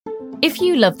If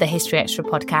you love the History Extra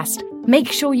podcast,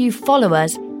 make sure you follow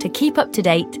us to keep up to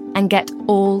date and get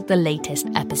all the latest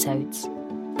episodes.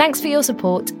 Thanks for your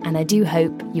support, and I do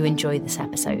hope you enjoy this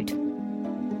episode.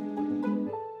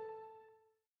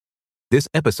 This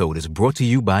episode is brought to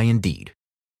you by Indeed.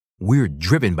 We're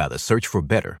driven by the search for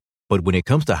better, but when it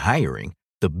comes to hiring,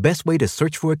 the best way to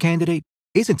search for a candidate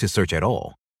isn't to search at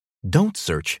all. Don't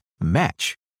search,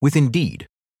 match with Indeed.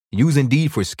 Use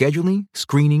Indeed for scheduling,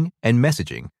 screening, and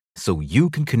messaging so you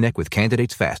can connect with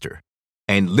candidates faster.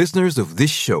 And listeners of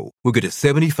this show will get a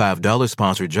 $75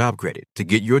 sponsored job credit to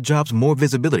get your jobs more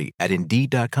visibility at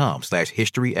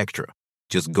Indeed.com/HistoryExtra.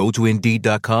 Just go to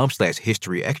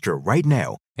Indeed.com/HistoryExtra right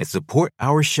now and support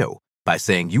our show by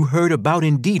saying you heard about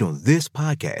Indeed on this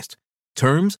podcast.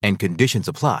 Terms and conditions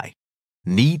apply.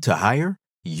 Need to hire?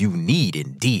 You need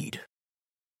Indeed.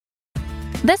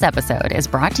 This episode is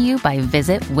brought to you by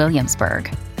Visit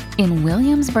Williamsburg. In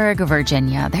Williamsburg,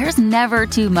 Virginia, there's never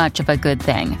too much of a good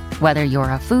thing. Whether you're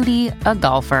a foodie, a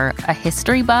golfer, a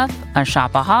history buff, a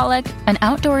shopaholic, an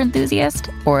outdoor enthusiast,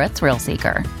 or a thrill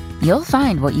seeker, you'll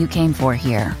find what you came for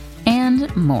here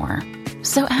and more.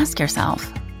 So ask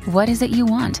yourself, what is it you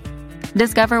want?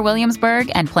 Discover Williamsburg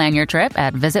and plan your trip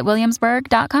at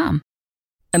visitwilliamsburg.com.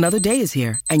 Another day is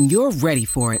here, and you're ready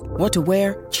for it. What to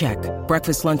wear? Check.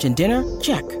 Breakfast, lunch, and dinner?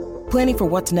 Check. Planning for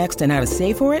what's next and how to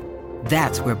save for it?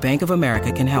 That's where Bank of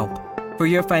America can help. For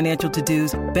your financial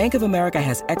to-dos, Bank of America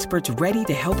has experts ready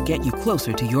to help get you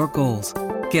closer to your goals.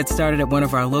 Get started at one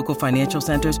of our local financial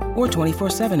centers or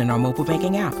 24/7 in our mobile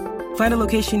banking app. Find a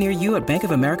location near you at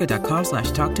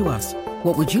bankofamerica.com/talktous.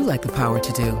 What would you like the power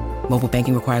to do? Mobile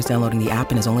banking requires downloading the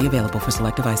app and is only available for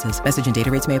select devices. Message and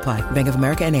data rates may apply. Bank of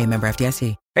America N.A., member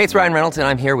FDIC. Hey, it's Ryan Reynolds, and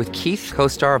I'm here with Keith,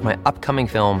 co-star of my upcoming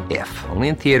film, If, only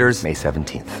in theaters May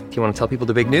 17th. Do you want to tell people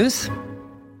the big news?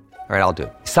 All right, I'll do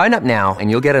it. Sign up now and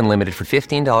you'll get unlimited for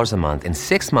 $15 a month and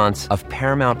 6 months of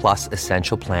Paramount Plus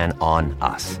Essential Plan on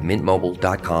us.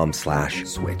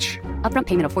 MintMobile.com/switch. Upfront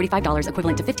payment of $45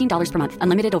 equivalent to $15 per month.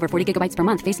 Unlimited over 40 gigabytes per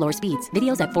month. Face lower speeds.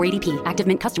 Videos at 480p. Active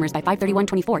Mint customers by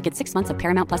 531.24 get 6 months of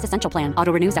Paramount Plus Essential Plan.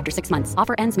 Auto renews after 6 months.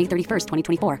 Offer ends May 31st,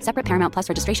 2024. Separate Paramount Plus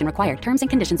registration required. Terms and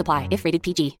conditions apply if rated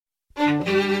PG.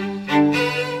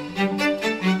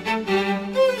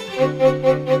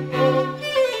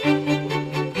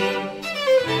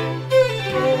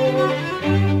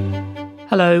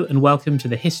 Hello and welcome to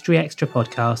the History Extra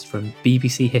podcast from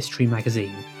BBC History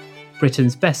Magazine,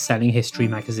 Britain's best-selling history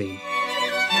magazine.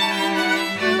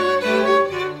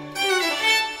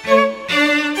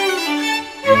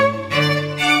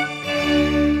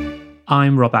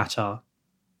 I'm Rob Attar.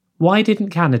 Why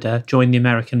didn't Canada join the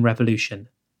American Revolution?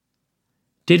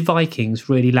 Did Vikings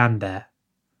really land there?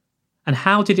 And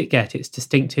how did it get its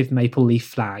distinctive maple leaf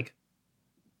flag?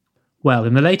 Well,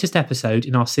 in the latest episode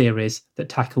in our series that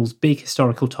tackles big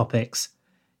historical topics,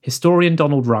 historian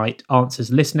Donald Wright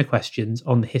answers listener questions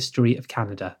on the history of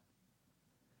Canada.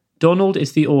 Donald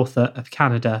is the author of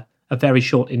Canada, A Very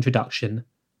Short Introduction,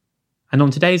 and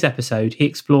on today's episode he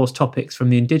explores topics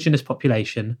from the Indigenous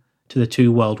population to the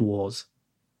two world wars.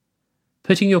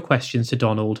 Putting your questions to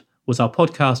Donald was our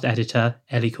podcast editor,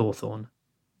 Ellie Cawthorne.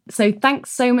 So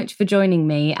thanks so much for joining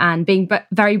me and being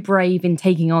very brave in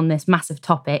taking on this massive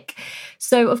topic.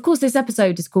 So, of course, this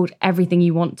episode is called Everything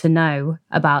You Want to Know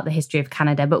About the History of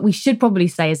Canada, but we should probably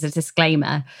say as a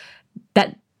disclaimer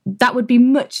that that would be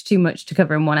much too much to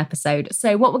cover in one episode.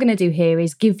 So what we're going to do here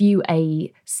is give you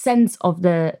a sense of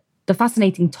the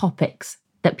fascinating topics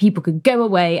that people could go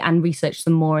away and research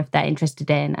some more if they're interested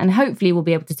in. And hopefully we'll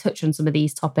be able to touch on some of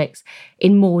these topics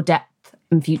in more depth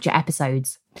in future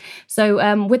episodes. So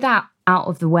with that out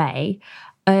of the way,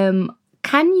 can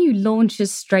you launch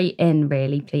us straight in,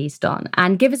 really, please, Don,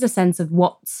 and give us a sense of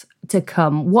what's to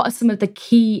come? What are some of the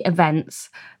key events,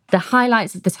 the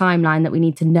highlights of the timeline that we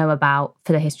need to know about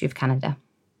for the history of Canada?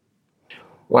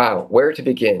 Wow, where to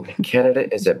begin? Canada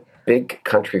is a big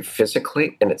country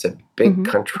physically, and it's a big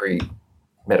country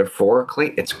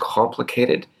metaphorically. It's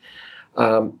complicated.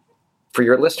 For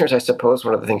your listeners, I suppose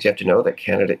one of the things you have to know that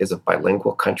Canada is a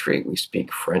bilingual country. We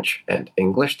speak French and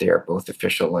English. They are both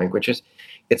official languages.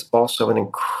 It's also an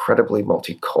incredibly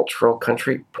multicultural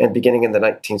country. And beginning in the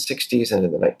 1960s and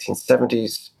in the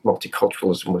 1970s,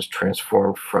 multiculturalism was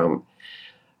transformed from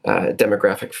a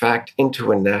demographic fact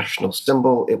into a national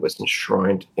symbol. It was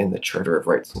enshrined in the Charter of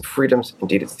Rights and Freedoms.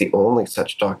 Indeed, it's the only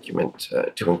such document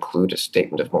to include a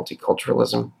statement of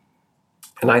multiculturalism.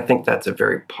 And I think that's a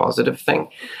very positive thing.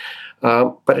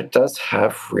 But it does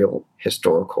have real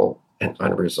historical and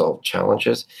unresolved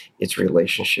challenges. Its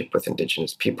relationship with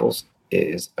Indigenous peoples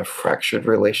is a fractured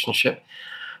relationship.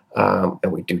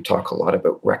 And we do talk a lot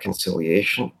about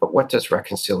reconciliation, but what does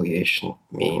reconciliation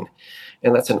mean?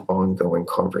 And that's an ongoing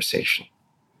conversation.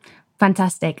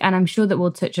 Fantastic. And I'm sure that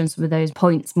we'll touch on some of those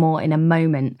points more in a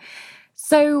moment.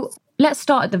 So let's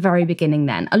start at the very beginning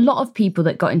then. A lot of people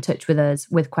that got in touch with us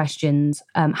with questions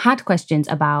had questions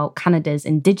about Canada's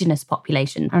Indigenous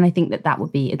population. And I think that that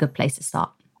would be a good place to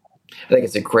start. I think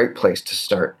it's a great place to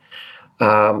start.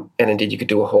 And indeed, you could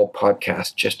do a whole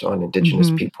podcast just on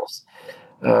Indigenous peoples.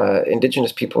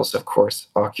 Indigenous peoples, of course,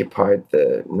 occupied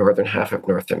the northern half of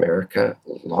North America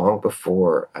long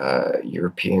before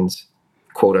Europeans,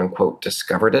 quote unquote,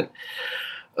 discovered it.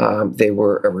 They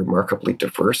were a remarkably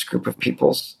diverse group of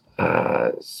peoples,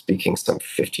 speaking some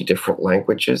 50 different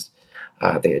languages.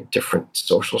 They had different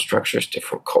social structures,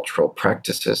 different cultural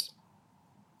practices.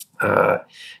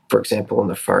 For example, in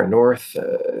the far north,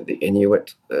 the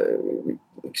Inuit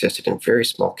existed in very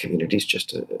small communities,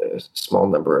 just a small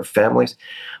number of families.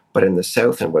 But in the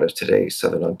south, in what is today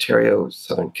southern Ontario,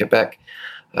 southern Quebec,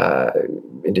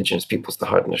 Indigenous peoples, the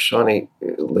Haudenosaunee,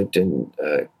 lived in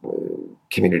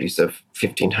communities of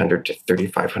 1,500 to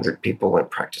 3,500 people and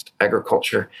practiced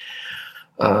agriculture.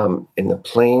 In the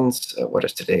plains, what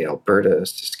is today Alberta,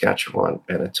 Saskatchewan,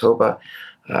 Manitoba,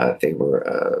 they were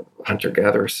a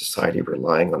hunter-gatherer society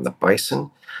relying on the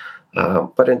bison.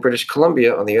 But in British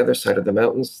Columbia, on the other side of the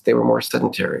mountains, they were more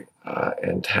sedentary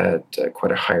and had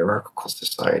quite a hierarchical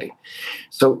society.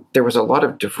 So there was a lot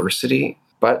of diversity,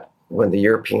 but when the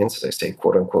Europeans, as I say,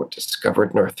 quote unquote,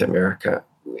 discovered North America,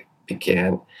 it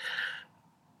began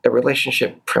a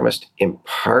relationship premised in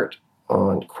part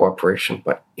on cooperation,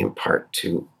 but in part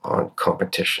too on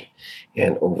competition.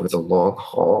 And over the long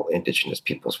haul, Indigenous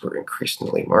peoples were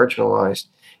increasingly marginalized,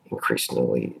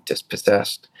 increasingly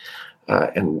dispossessed.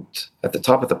 And at the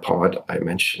top of the pod, I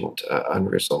mentioned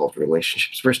unresolved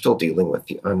relationships. We're still dealing with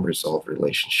the unresolved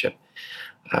relationship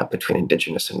between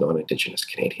Indigenous and non-Indigenous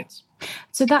Canadians.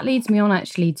 So that leads me on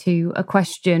actually to a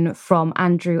question from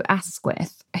Andrew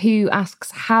Asquith, who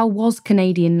asks, how was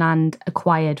Canadian land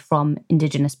acquired from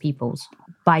Indigenous peoples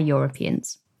by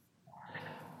Europeans?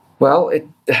 Well, it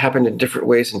happened in different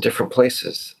ways in different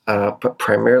places, but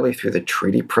primarily through the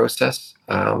treaty process.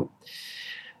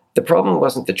 The problem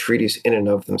wasn't the treaties in and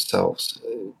of themselves.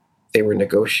 They were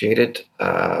negotiated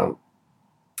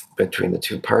between the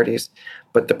two parties,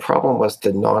 but the problem was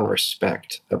the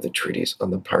non-respect of the treaties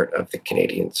on the part of the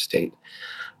Canadian state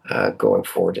going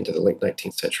forward into the late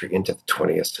 19th century, into the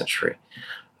 20th century.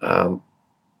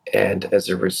 And as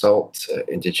a result,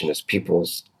 Indigenous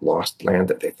peoples lost land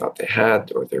that they thought they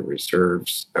had, or their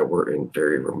reserves were in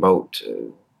very remote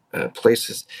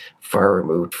places, far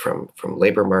removed from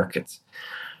labor markets.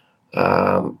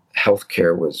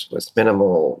 Healthcare was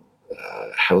minimal.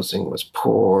 Housing was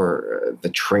poor. The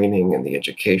training and the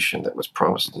education that was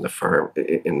promised in the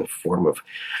form of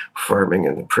farming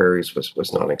in the prairies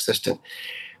was non-existent.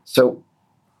 So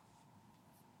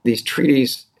these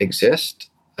treaties exist.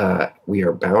 We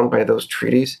are bound by those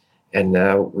treaties, and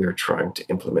now we are trying to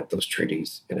implement those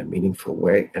treaties in a meaningful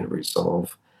way and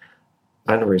resolve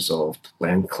unresolved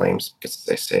land claims. Because, as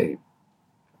I say,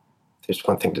 there's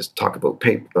one thing to talk about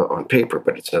on paper,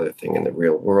 but it's another thing in the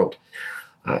real world.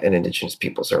 And Indigenous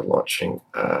peoples are launching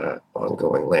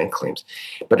ongoing land claims.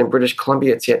 But in British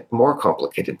Columbia, it's yet more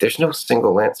complicated. There's no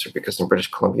single answer because in British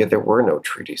Columbia, there were no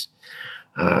treaties.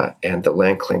 And the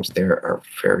land claims there are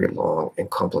very long and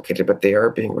complicated, but they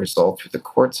are being resolved through the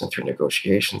courts and through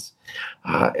negotiations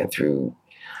and through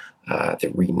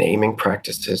the renaming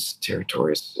practices.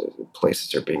 Territories,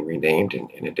 places are being renamed in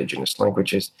Indigenous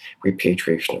languages,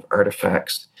 repatriation of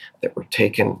artifacts that were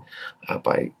taken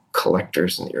by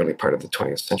collectors in the early part of the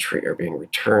 20th century are being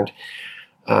returned.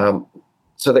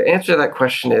 So the answer to that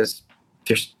question is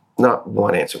there's not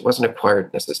one answer. It wasn't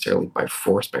acquired necessarily by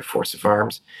force of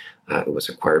arms. It was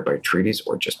acquired by treaties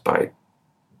or just by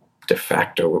de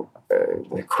facto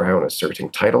the crown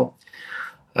asserting title.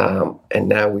 And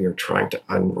now we are trying to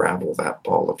unravel that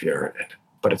ball of yarn.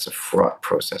 But it's a fraught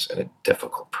process and a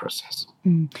difficult process.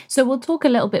 So we'll talk a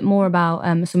little bit more about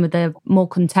some of the more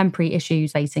contemporary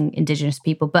issues facing Indigenous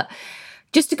people. But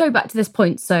just to go back to this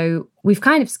point, so we've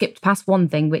kind of skipped past one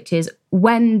thing, which is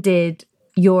when did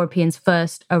Europeans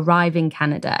first arrive in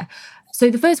Canada? So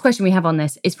the first question we have on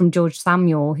this is from George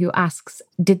Samuel, who asks,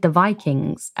 did the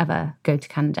Vikings ever go to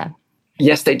Canada?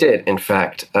 Yes, they did. In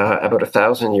fact, about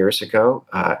 1,000 years ago,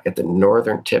 at the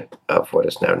northern tip of what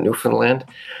is now Newfoundland,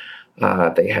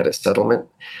 they had a settlement.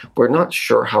 We're not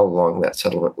sure how long that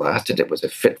settlement lasted. It was a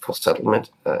fitful settlement,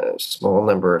 a small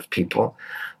number of people,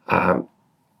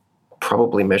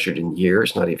 probably measured in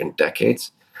years, not even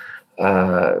decades.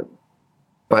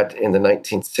 But in the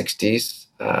 1960s,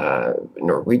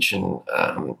 Norwegian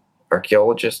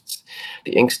archaeologists,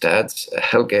 the Ingstads,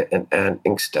 Helge and Anne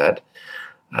Ingstad,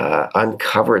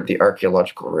 uncovered the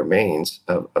archaeological remains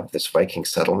of this Viking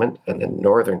settlement on the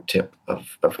northern tip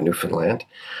of Newfoundland.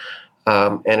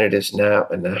 And it is now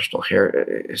a national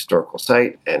historical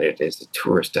site, and it is a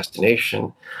tourist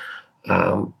destination.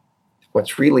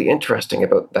 What's really interesting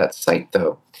about that site,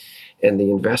 though, and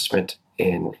the investment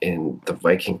in the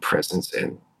Viking presence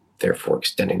and therefore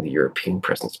extending the European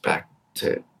presence back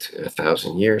to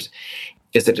 1,000 years,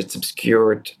 is that it's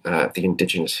obscured the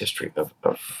indigenous history of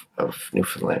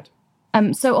Newfoundland.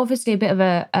 So obviously a bit of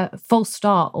a false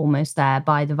start almost there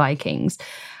by the Vikings.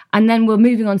 And then we're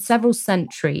moving on several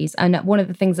centuries. And one of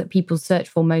the things that people search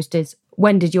for most is,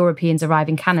 when did Europeans arrive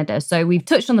in Canada? So we've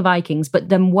touched on the Vikings, but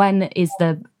then when is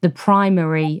the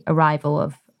primary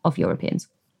arrival of Europeans?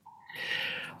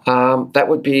 That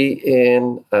would be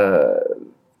in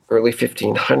early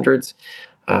 1500s.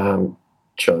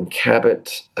 John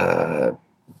Cabot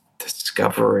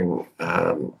discovering,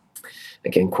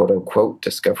 again, quote unquote,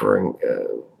 discovering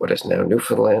what is now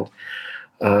Newfoundland.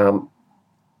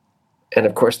 And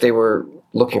of course, they were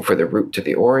looking for the route to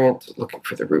the Orient, looking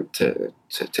for the route to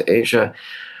Asia,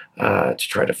 to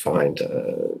try to find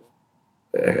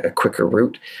a quicker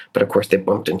route. But of course, they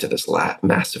bumped into this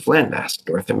massive landmass,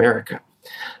 North America.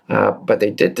 But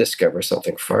they did discover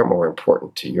something far more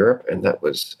important to Europe, and that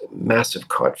was massive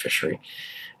cod fishery.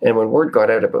 And when word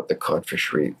got out about the cod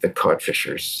fishery, the cod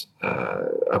fishers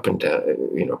up and down,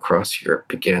 across Europe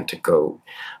began to go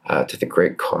to the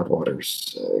great cod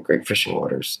waters, great fishing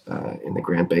waters in the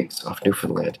Grand Banks off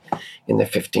Newfoundland in the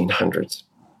 1500s.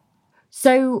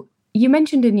 So you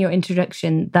mentioned in your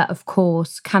introduction that, of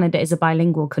course, Canada is a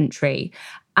bilingual country.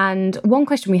 And one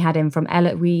question we had in from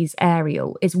Eloise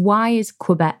Ariel is, why is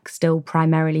Quebec still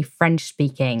primarily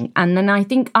French-speaking? And then I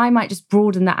think I might just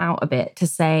broaden that out a bit to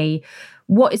say,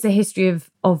 what is the history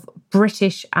of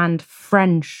British and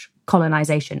French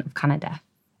colonization of Canada?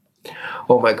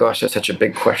 Oh my gosh, that's such a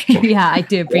big question. Yeah, I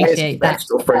do appreciate that.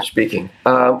 Still French-speaking.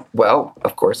 Well,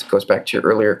 of course, it goes back to your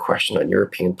earlier question on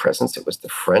European presence. It was the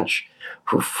French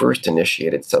who first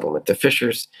initiated settlement. The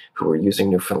fishers who were using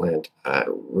Newfoundland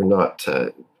were not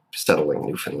settling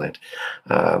Newfoundland.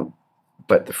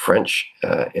 But the French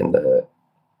in the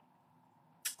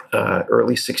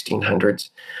early 1600s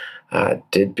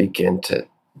did begin to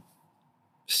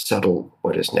settle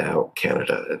what is now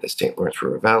Canada. The St. Lawrence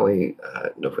River Valley,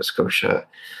 Nova Scotia,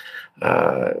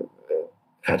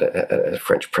 had a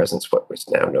French presence, what was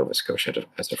now Nova Scotia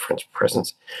as a French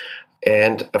presence.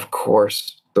 And of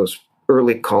course, those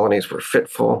early colonies were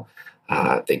fitful.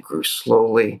 They grew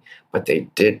slowly, but they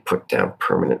did put down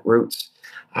permanent roots.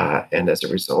 And as a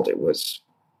result, it was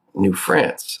New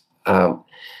France.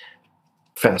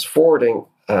 Fast forwarding,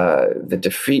 the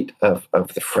defeat of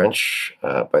the French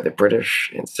by the British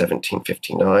in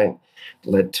 1759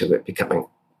 led to it becoming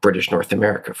British North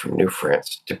America, from New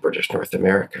France to British North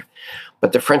America.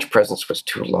 But the French presence was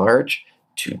too large,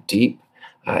 too deep.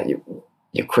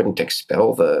 You couldn't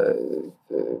expel the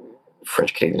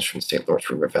French Canadians from the St. Lawrence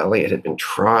River Valley. It had been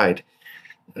tried,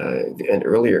 an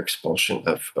earlier expulsion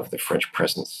of the French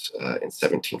presence in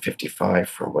 1755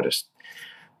 from what is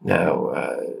now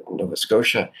Nova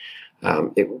Scotia.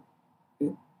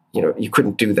 You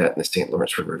couldn't do that in the St.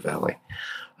 Lawrence River Valley.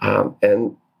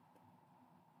 And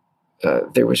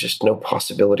there was just no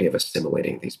possibility of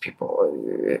assimilating these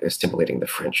people, assimilating the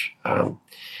French.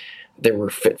 There were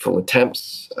fitful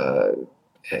attempts,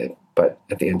 but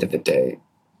at the end of the day,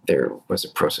 there was a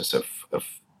process of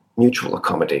mutual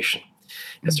accommodation.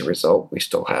 As a result, we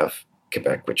still have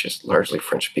Quebec, which is largely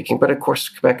French-speaking. But of course,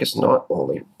 Quebec is not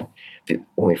the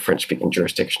only French-speaking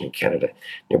jurisdiction in Canada.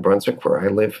 New Brunswick, where I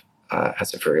live,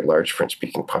 has a very large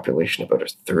French-speaking population. About a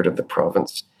third of the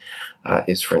province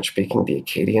is French-speaking, the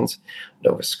Acadians.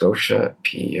 Nova Scotia,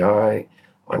 PEI,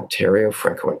 Ontario,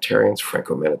 Franco-Ontarians,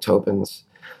 Franco-Manitobans,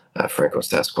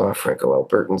 Franco-Saskwa,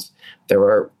 Franco-Albertans. There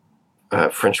are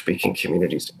French-speaking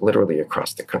communities literally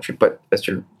across the country. But as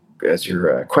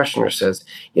your questioner says,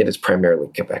 it is primarily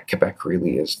Quebec. Quebec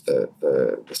really is the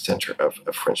center of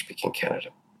French-speaking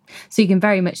Canada. So you can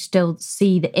very much still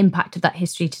see the impact of that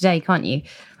history today, can't you?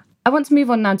 I want to move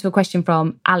on now to a question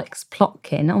from Alex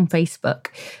Plotkin on Facebook,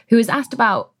 who has asked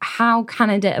about how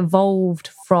Canada evolved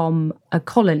from a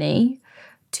colony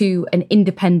to an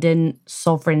independent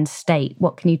sovereign state.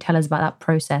 What can you tell us about that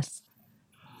process?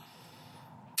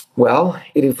 Well,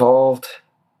 it evolved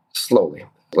slowly.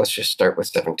 Let's just start with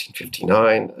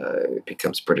 1759. It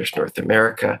becomes British North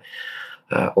America.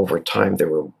 Over time, there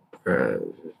were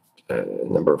a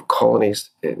number of colonies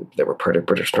that were part of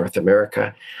British North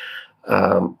America.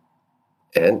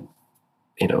 And,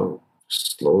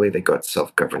 slowly they got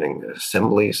self-governing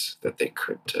assemblies that they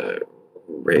could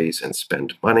raise and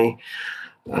spend money.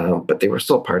 But they were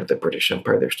still part of the British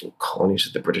Empire. They're still colonies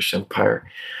of the British Empire.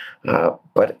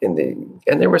 And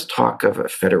there was talk of a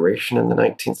federation in the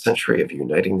 19th century, of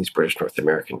uniting these British North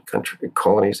American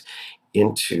colonies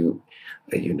into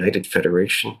a united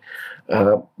federation.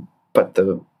 But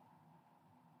the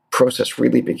process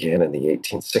really began in the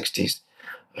 1860s.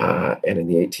 And in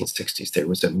the 1860s, there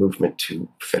was a movement to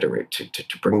federate,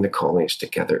 to bring the colonies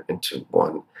together into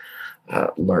one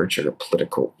larger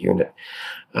political unit.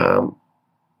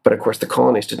 But of course, the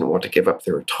colonies didn't want to give up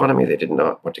their autonomy. They did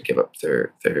not want to give up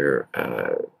their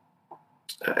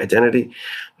identity.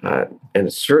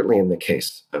 And certainly in the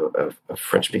case of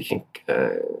French-speaking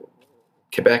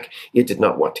Quebec, it did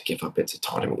not want to give up its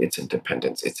autonomy, its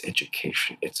independence, its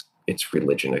education, its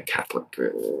religion, a Catholic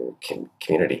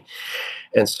community.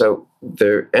 And so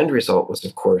the end result was,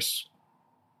 of course,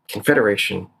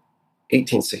 Confederation,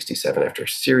 1867, after a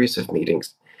series of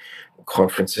meetings,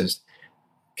 conferences.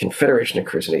 Confederation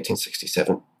occurs in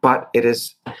 1867, but it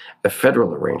is a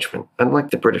federal arrangement. Unlike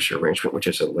the British arrangement, which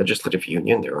is a legislative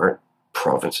union, there aren't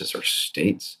provinces or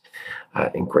states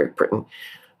in Great Britain.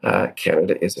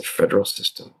 Canada is a federal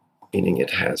system, meaning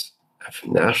it has a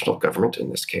national government, in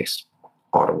this case,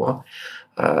 Ottawa,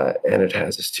 and it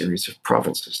has a series of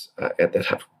provinces that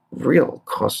have real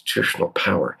constitutional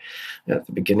power. At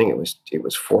the beginning, it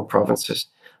was 4 provinces,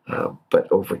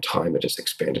 but over time it has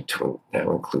expanded to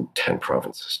now include 10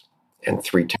 provinces and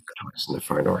 3 territories in the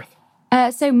far north.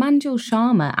 So Manjul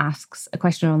Sharma asks a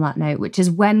question on that note, which is,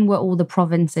 when were all the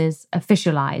provinces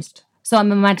officialized? So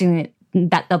I'm imagining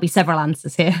that there'll be several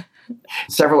answers here.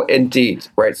 Several indeed,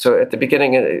 right? So at the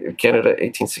beginning of Canada,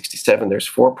 1867, there's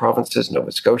 4 provinces: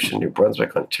 Nova Scotia, New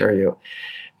Brunswick, Ontario,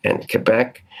 and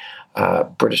Quebec.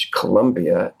 British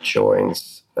Columbia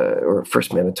joins, or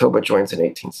first Manitoba joins in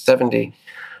 1870.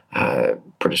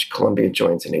 British Columbia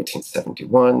joins in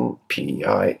 1871,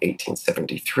 PEI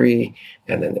 1873,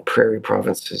 and then the Prairie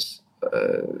Provinces,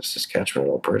 Saskatchewan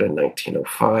and Alberta in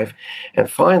 1905. And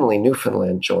finally,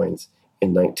 Newfoundland joins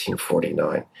in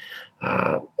 1949.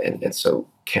 And so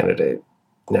Canada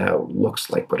now looks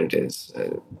like what it is,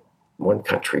 1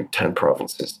 country, 10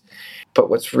 provinces. But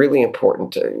what's really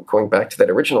important, going back to that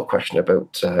original question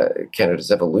about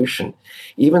Canada's evolution,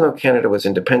 even though Canada was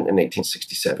independent in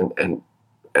 1867 and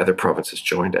other provinces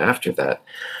joined after that,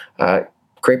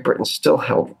 Great Britain still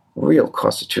held real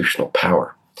constitutional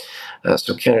power.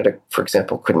 So Canada, for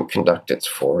example, couldn't conduct its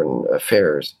foreign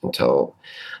affairs until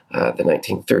the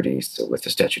 1930s with the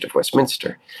Statute of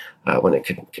Westminster, when it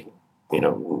could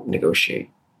negotiate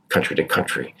country to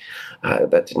country.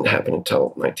 That didn't happen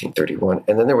until 1931.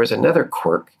 And then there was another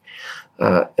quirk,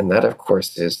 and that, of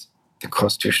course, is the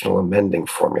constitutional amending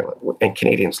formula. And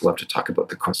Canadians love to talk about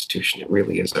the Constitution. It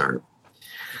really is our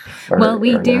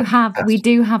we do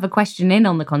have a question in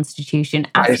on the Constitution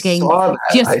asking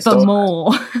just for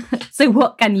more. So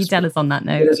what can you tell us on that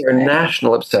note? It is our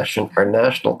national obsession, our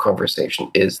national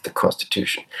conversation is the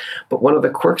Constitution. But one of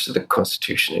the quirks of the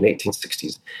Constitution in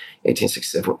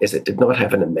 1867 is it did not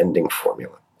have an amending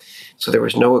formula. So there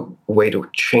was no way to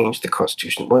change the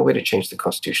Constitution. The only way to change the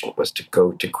Constitution was to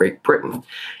go to Great Britain.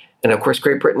 And of course,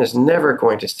 Great Britain is never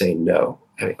going to say no.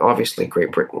 I mean, obviously,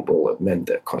 Great Britain will amend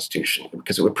the Constitution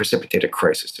because it would precipitate a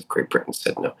crisis if Great Britain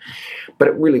said no. But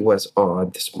it really was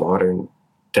odd, this modern,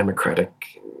 democratic,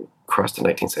 across the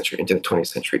 19th century into the 20th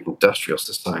century industrial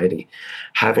society,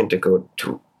 having to go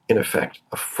to, in effect,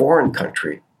 a foreign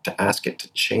country to ask it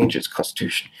to change its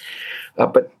Constitution.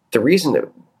 But the reason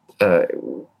that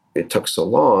it took so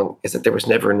long is that there was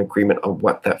never an agreement on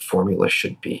what that formula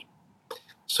should be.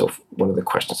 So one of the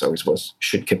questions always was,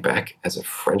 should Quebec, as the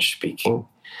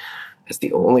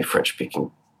only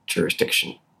French-speaking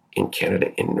jurisdiction in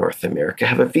Canada, in North America,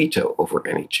 have a veto over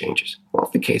any changes? Well,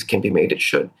 if the case can be made, it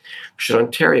should. Should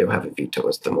Ontario have a veto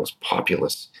as the most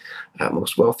populous,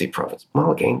 most wealthy province?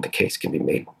 Well, again, the case can be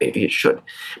made. Maybe it should.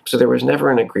 So there was never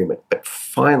an agreement. But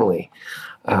finally,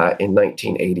 in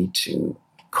 1982,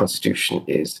 Constitution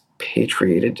is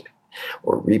patriated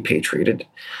or repatriated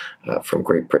from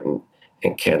Great Britain,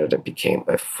 and Canada became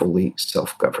a fully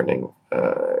self-governing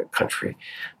country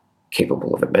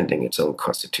capable of amending its own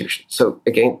constitution. So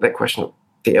again, that question of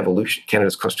the evolution,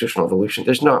 Canada's constitutional evolution,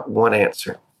 there's not one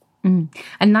answer. And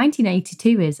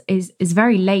 1982 is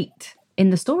very late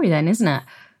in the story then, isn't it?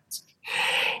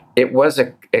 It was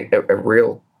a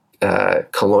real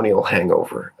colonial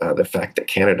hangover, the fact that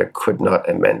Canada could not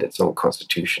amend its own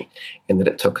constitution and that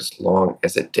it took as long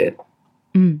as it did.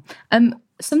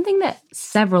 something that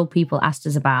several people asked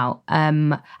us about,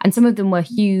 and some of them were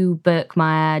Hugh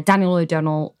Birkmeyer, Daniel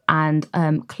O'Donnell, and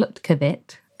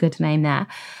Klutkovit, good name there,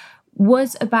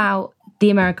 was about the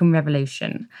American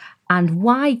Revolution and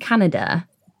why Canada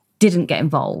didn't get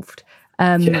involved.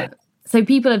 So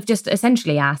people have just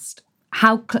essentially asked,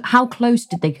 how close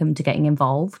did they come to getting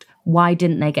involved? Why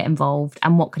didn't they get involved?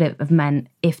 And what could it have meant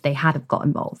if they had got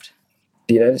involved?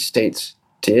 The United States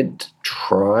did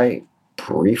try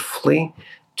briefly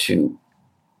to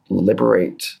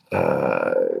liberate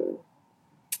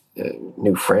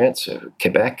New France,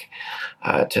 Quebec,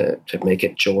 to make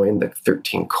it join the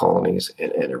 13 colonies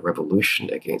in a revolution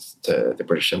against the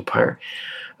British Empire.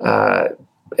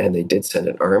 And they did send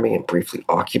an army and briefly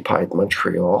occupied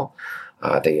Montreal.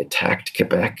 They attacked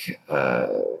Quebec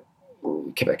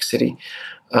City.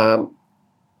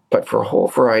 But for a whole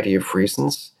variety of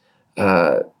reasons,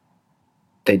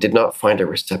 they did not find a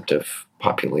receptive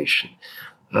population.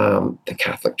 The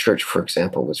Catholic Church, for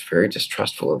example, was very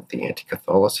distrustful of the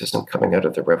anti-Catholicism coming out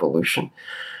of the Revolution.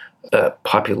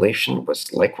 Population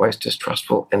was likewise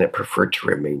distrustful, and it preferred to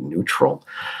remain neutral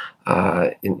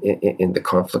in the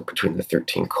conflict between the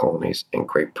 13 colonies and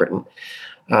Great Britain.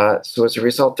 So as a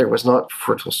result, there was not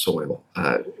fertile soil.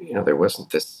 There wasn't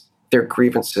this. Their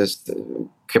grievances,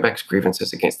 Quebec's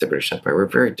grievances against the British Empire, were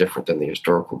very different than the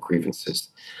historical grievances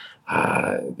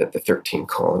that the 13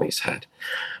 colonies had.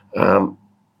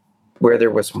 Where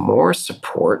there was more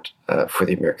support for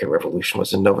the American Revolution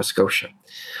was in Nova Scotia.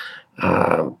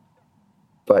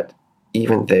 But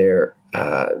even there,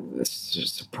 the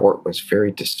support was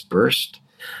very dispersed.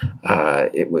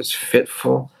 It was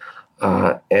fitful.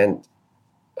 And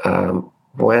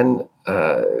when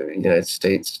the United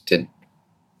States did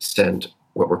send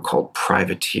what were called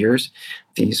privateers,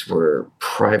 these were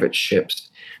private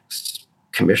ships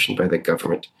commissioned by the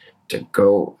government to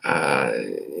go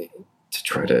to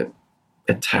try to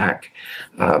attack.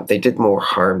 They did more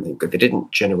harm than good. They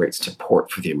didn't generate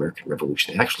support for the American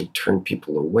Revolution. They actually turned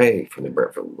people away from the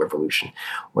Revolution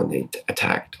when they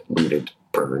attacked, looted,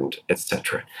 burned,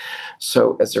 etc.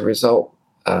 So as a result,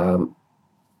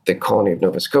 the colony of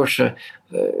Nova Scotia,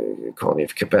 the colony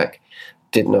of Quebec,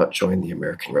 did not join the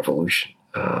American Revolution.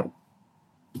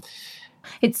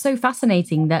 It's so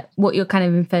fascinating that what you're kind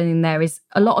of inferring there is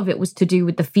a lot of it was to do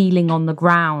with the feeling on the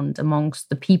ground amongst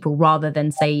the people rather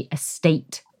than, say, a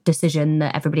state decision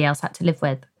that everybody else had to live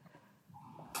with.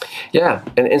 Yeah,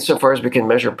 and insofar as we can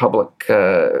measure public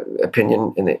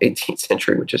opinion in the 18th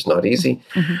century, which is not easy,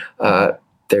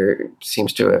 there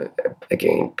seems to have,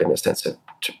 again, been a sense of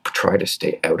to try to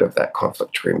stay out of that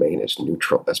conflict, to remain as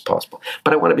neutral as possible.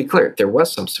 But I want to be clear, there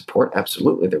was some support.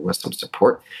 Absolutely, there was some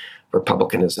support.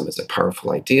 Republicanism is a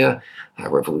powerful idea.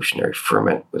 Revolutionary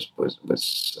ferment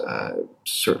was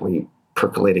certainly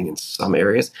percolating in some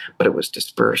areas, but it was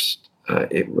dispersed.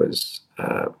 It was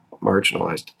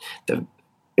marginalized.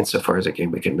 Insofar as,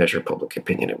 again, we can measure public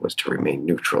opinion, it was to remain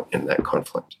neutral in that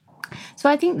conflict. So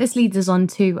I think this leads us on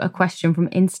to a question from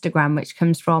Instagram, which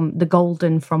comes from the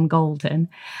Golden from Golden,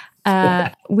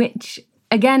 which,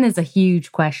 again, is a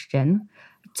huge question.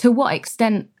 To what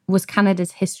extent was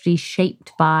Canada's history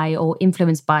shaped by or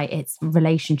influenced by its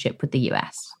relationship with the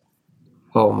US?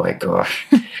 Oh, my gosh.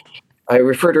 I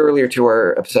referred earlier to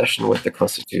our obsession with the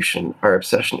Constitution. Our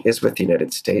obsession is with the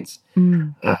United States.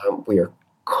 We are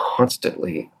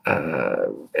constantly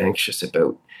anxious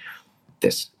about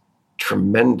this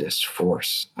tremendous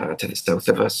force to the south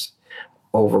of us,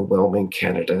 overwhelming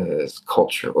Canada's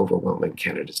culture, overwhelming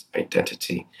Canada's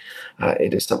identity.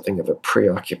 It is something of a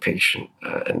preoccupation,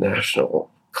 a national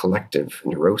collective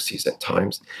neuroses at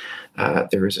times.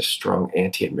 There is a strong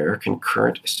anti-American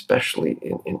current, especially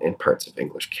in parts of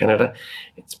English Canada.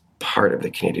 It's part of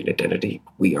the Canadian identity.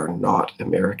 We are not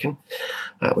American.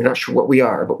 We're not sure what we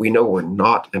are, but we know we're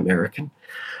not American.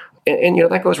 And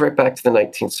that goes right back to the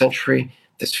 19th century.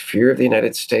 This fear of the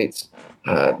United States.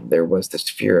 There was this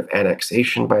fear of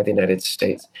annexation by the United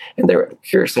States. And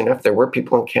curiously enough, there were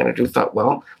people in Canada who thought,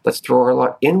 well, let's throw our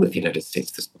lot in with the United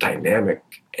States, this dynamic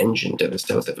engine to the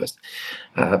south of us.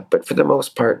 But for the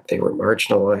most part, they were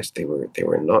marginalized. They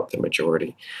were not the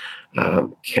majority.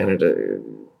 Canada,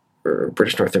 or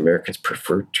British North Americans,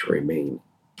 preferred to remain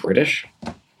British.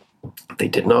 They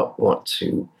did not want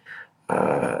to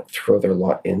throw their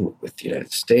lot in with the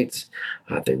United States.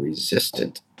 They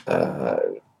resisted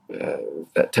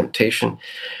that temptation.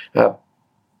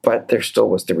 But there still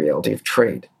was the reality of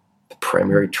trade. The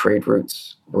primary trade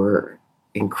routes were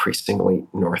increasingly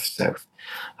north-south.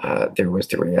 There was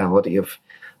the reality of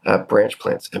branch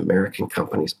plants, American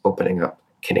companies opening up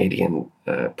Canadian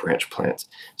branch plants.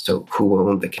 So who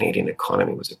owned the Canadian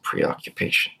economy was a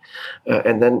preoccupation.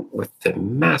 And then with the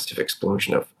massive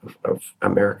explosion of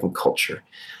American culture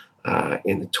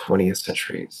in the 20th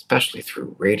century, especially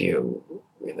through radio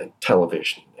and then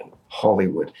television and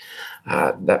Hollywood,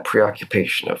 that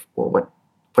preoccupation of, well,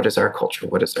 what is our culture?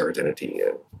 What is our identity?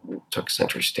 Took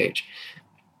center stage.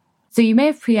 So you may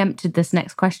have preempted this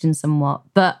next question somewhat,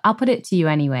 but I'll put it to you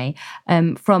anyway,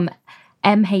 from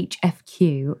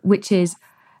MHFQ, which is,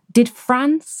 did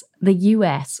France, the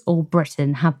US, or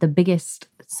Britain have the biggest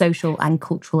social and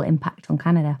cultural impact on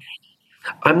Canada?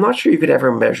 I'm not sure you could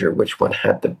ever measure which one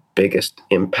had the biggest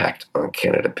impact on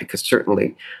Canada, because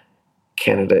certainly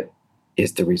Canada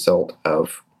is the result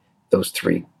of those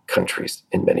three countries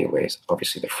in many ways.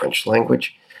 Obviously, the French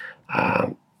language.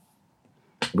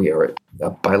 We are a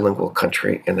bilingual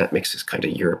country, and that makes us kind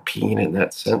of European in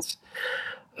that sense.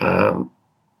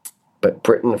 But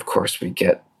Britain, of course, we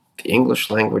get the English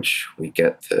language, we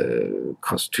get the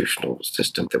constitutional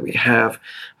system that we have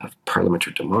of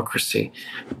parliamentary democracy.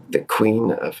 The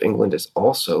Queen of England is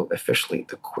also officially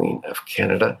the Queen of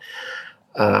Canada.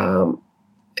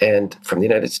 And from the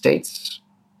United States,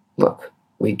 look,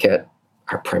 we get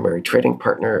our primary trading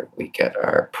partner, we get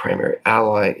our primary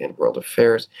ally in world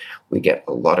affairs, we get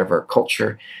a lot of our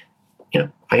culture.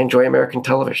 I enjoy American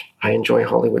television. I enjoy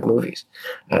Hollywood movies.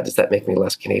 Does that make me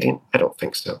less Canadian? I don't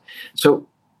think so. So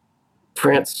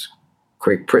France,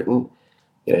 Great Britain,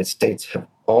 the United States have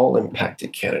all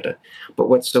impacted Canada. But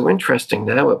what's so interesting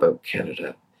now about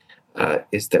Canada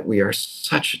is that we are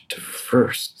such a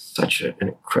diverse, such an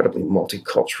incredibly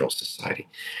multicultural society.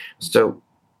 So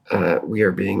we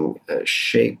are being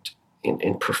shaped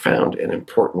in profound and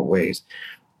important ways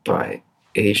by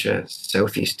Asia,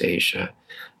 Southeast Asia,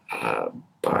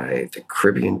 by the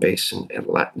Caribbean Basin and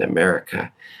Latin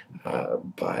America,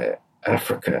 by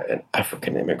Africa and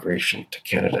African immigration to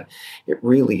Canada. It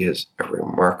really is a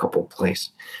remarkable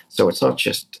place. So it's not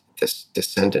just this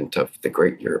descendant of the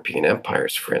great European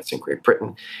empires, France and Great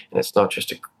Britain, and it's not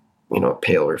just a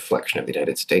pale reflection of the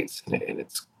United States and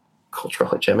its cultural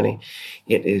hegemony.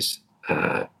 It is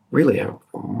really a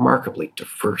remarkably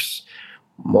diverse,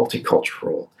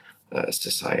 multicultural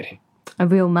society. A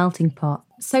real melting pot.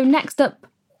 So next up,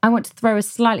 I want to throw a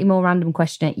slightly more random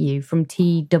question at you from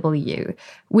TW,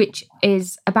 which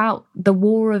is about the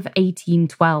War of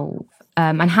 1812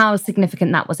 and how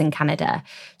significant that was in Canada.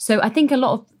 So I think a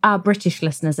lot of our British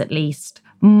listeners, at least,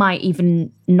 might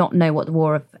even not know what the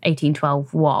War of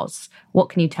 1812 was. What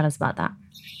can you tell us about that?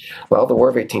 Well, the War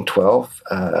of 1812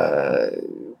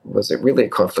 was really a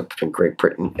conflict between Great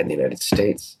Britain and the United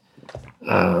States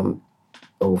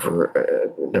over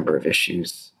a number of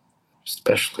issues,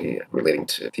 especially relating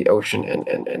to the ocean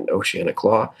and oceanic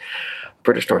law.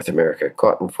 British North America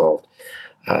got involved,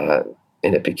 and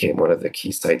it became one of the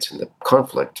key sites in the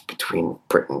conflict between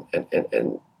Britain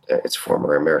and its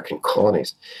former American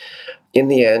colonies. In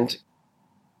the end,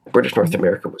 British North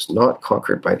America was not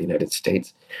conquered by the United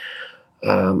States,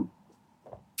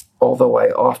 although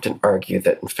I often argue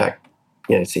that, in fact,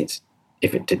 the United States,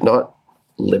 if it did not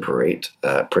liberate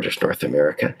British North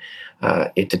America,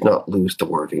 it did not lose the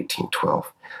War of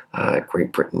 1812.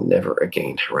 Great Britain never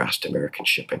again harassed American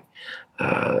shipping,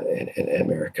 and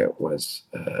America was,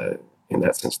 in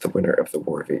that sense, the winner of the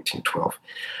War of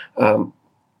 1812.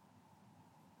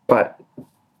 But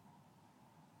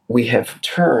we have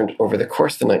turned, over the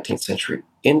course of the 19th century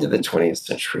into the 20th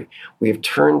century, we have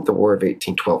turned the War of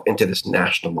 1812 into this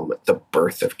national moment, the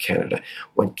birth of Canada,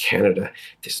 when Canada,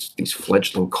 these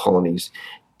fledgling colonies,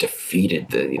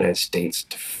 defeated the United States,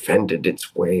 defended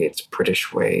its way, its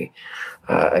British way,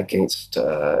 against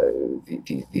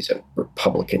these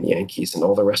Republican Yankees and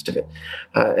all the rest of it.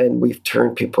 And we've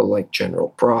turned people like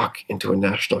General Brock into a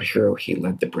national hero. He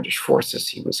led the British forces.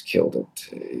 He was killed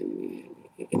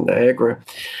in Niagara.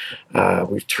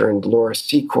 We've turned Laura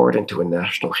Secord into a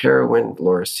national heroine.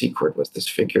 Laura Secord was this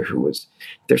figure who was,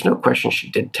 there's no question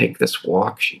she did take this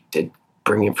walk. She did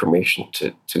bring information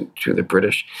to the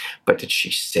British, but did she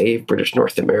save British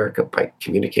North America by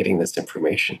communicating this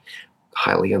information?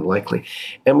 Highly unlikely.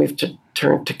 And we've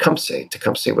turned Tecumseh.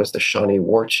 Tecumseh was the Shawnee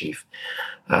war chief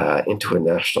into a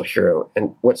national hero.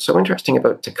 And what's so interesting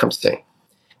about Tecumseh,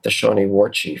 the Shawnee war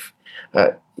chief,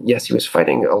 yes, he was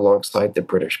fighting alongside the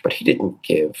British, but he didn't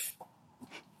give,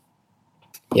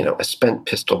 a spent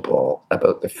pistol ball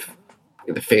about the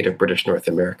fate of British North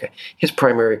America. His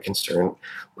primary concern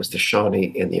was the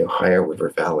Shawnee and the Ohio River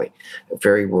Valley,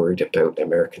 very worried about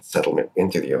American settlement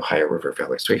into the Ohio River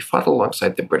Valley. So he fought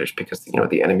alongside the British because,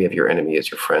 the enemy of your enemy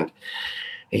is your friend.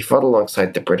 He fought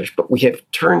alongside the British, but we have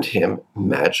turned him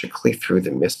magically through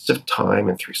the mists of time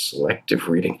and through selective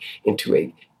reading into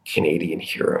a Canadian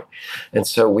hero. And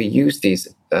so we use these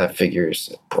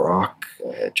figures, Brock,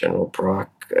 General Brock,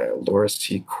 Laura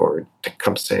Secord,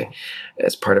 Tecumseh,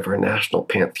 as part of our national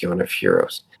pantheon of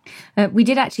heroes. We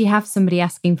did actually have somebody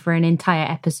asking for an entire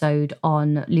episode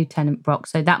on Lieutenant Brock,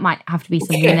 so that might have to be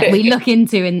something that we look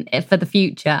into for the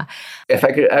future. If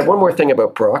I could add one more thing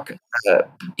about Brock,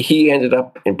 he ended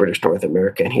up in British North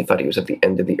America, and he thought he was at the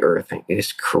end of the earth.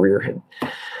 His career had,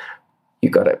 you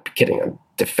got to be kidding, I'm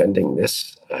defending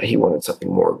this. He wanted something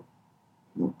more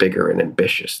bigger and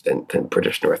ambitious than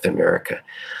British North America.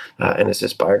 And as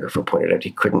his biographer pointed out,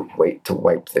 he couldn't wait to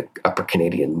wipe the upper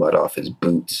Canadian mud off his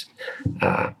boots.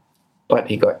 But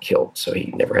he got killed, so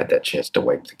he never had that chance to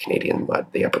wipe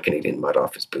the upper Canadian mud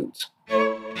off his boots.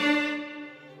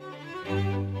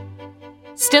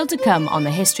 Still to come on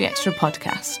the History Extra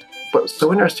podcast. What's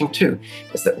so interesting, too,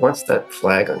 is that once that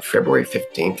flag on February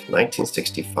 15th,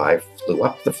 1965, flew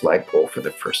up the flagpole for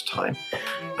the first time,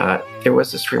 there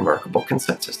was this remarkable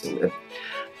consensus in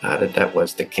that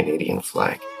was the Canadian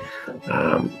flag.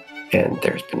 And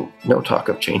there's been no talk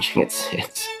of changing it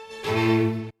since.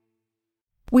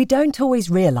 We don't always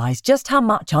realise just how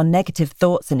much our negative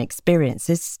thoughts and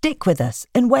experiences stick with us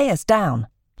and weigh us down.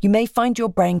 You may find your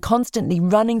brain constantly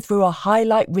running through a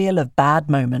highlight reel of bad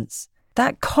moments.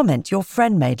 That comment your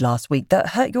friend made last week that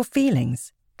hurt your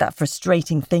feelings. That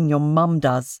frustrating thing your mum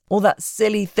does. Or that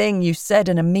silly thing you said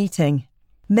in a meeting.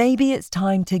 Maybe it's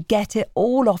time to get it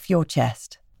all off your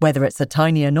chest. Whether it's a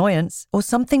tiny annoyance or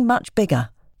something much bigger,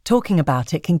 talking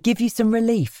about it can give you some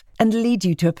relief and lead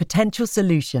you to a potential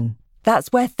solution.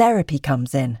 That's where therapy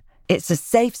comes in. It's a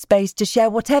safe space to share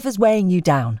whatever's weighing you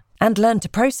down and learn to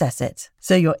process it,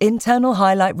 so your internal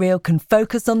highlight reel can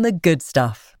focus on the good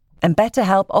stuff. And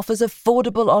BetterHelp offers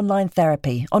affordable online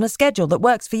therapy on a schedule that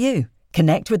works for you.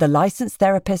 Connect with a licensed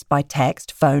therapist by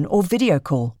text, phone, or video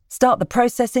call. Start the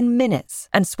process in minutes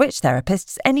and switch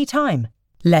therapists anytime.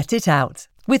 Let it out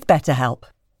with BetterHelp.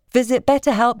 Visit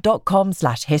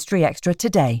betterhelp.com/historyextra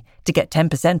today to get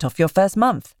 10% off your first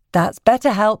month. That's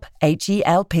BetterHelp,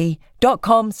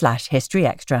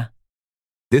 HELP.com/historyextra.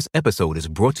 This episode is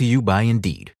brought to you by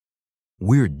Indeed.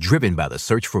 We're driven by the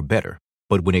search for better,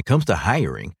 but when it comes to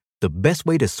hiring, the best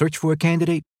way to search for a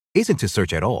candidate isn't to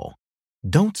search at all.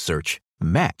 Don't search,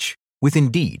 match with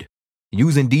Indeed.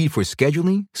 Use Indeed for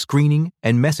scheduling, screening,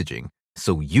 and messaging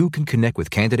so you can connect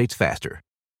with candidates faster.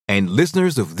 And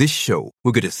listeners of this show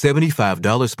will get a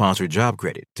 $75 sponsored job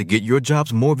credit to get your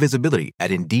jobs more visibility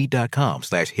at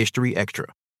Indeed.com/historyextra.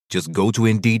 Just go to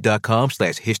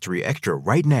Indeed.com/historyextra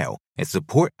right now and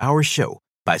support our show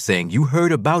by saying you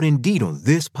heard about Indeed on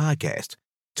this podcast.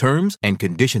 Terms and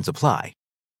conditions apply.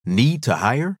 Need to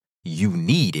hire? You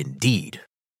need Indeed.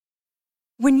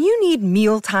 When you need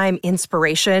mealtime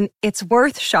inspiration, it's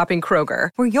worth shopping Kroger,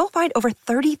 where you'll find over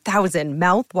 30,000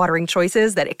 mouth-watering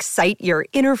choices that excite your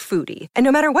inner foodie. And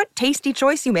no matter what tasty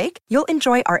choice you make, you'll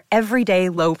enjoy our everyday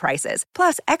low prices,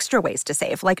 plus extra ways to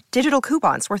save, like digital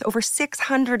coupons worth over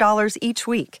 $600 each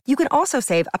week. You can also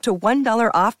save up to $1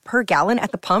 off per gallon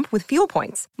at the pump with fuel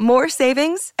points. More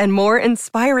savings and more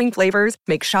inspiring flavors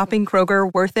make shopping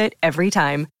Kroger worth it every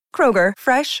time. Kroger,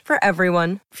 fresh for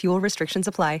everyone. Fuel restrictions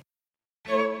apply.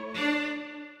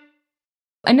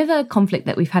 Another conflict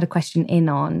that we've had a question in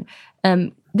on,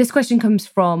 this question comes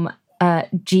from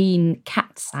Jean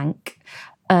Katsank,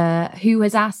 who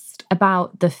has asked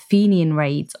about the Fenian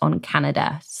raids on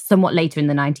Canada, somewhat later in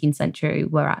the 19th century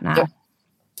we're at now. Yeah.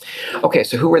 Okay,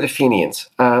 so who were the Fenians?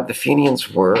 The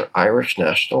Fenians were Irish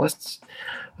nationalists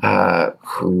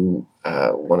who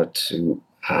wanted to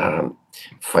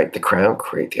fight the Crown,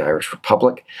 create the Irish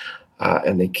Republic,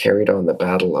 and they carried on the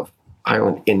Battle of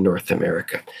Ireland in North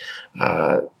America.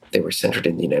 They were centered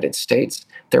in the United States.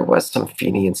 There was some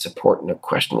Fenian support, no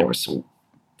question. There was some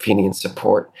Fenian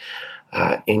support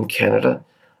in Canada,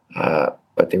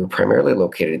 but they were primarily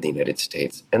located in the United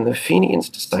States. And the Fenians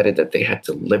decided that they had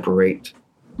to liberate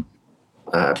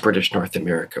British North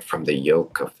America from the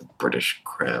yoke of the British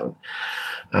Crown.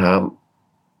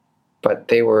 But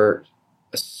they were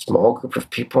a small group of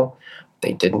people.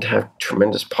 They didn't have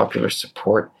tremendous popular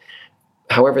support.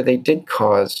 However, they did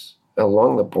cause,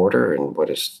 along the border in what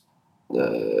is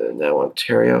now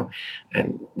Ontario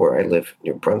and where I live,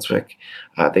 New Brunswick,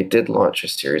 they did launch a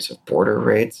series of border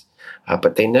raids,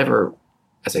 but they never,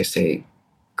 as I say,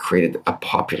 created a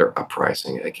popular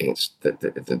uprising against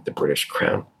the British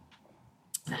Crown.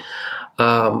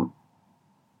 The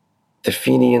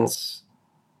Fenians,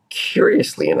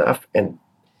 curiously enough, and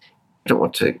I don't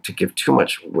want to give too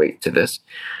much weight to this,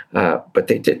 but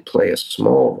they did play a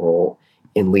small role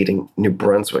in leading New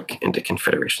Brunswick into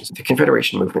Confederation. The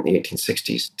Confederation movement in the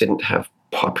 1860s didn't have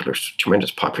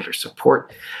tremendous popular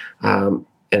support, and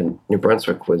New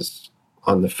Brunswick was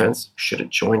on the fence. Should it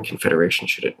join Confederation?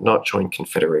 Should it not join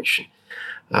Confederation?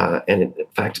 And in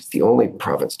fact, it's the only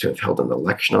province to have held an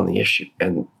election on the issue,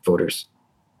 and voters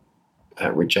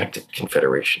rejected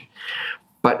Confederation.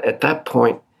 But at that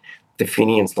point, the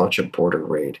Fenians launched a border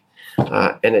raid,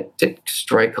 and it did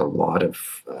strike a lot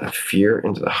of fear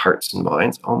into the hearts and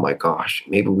minds. Oh my gosh,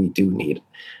 maybe we do need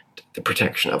the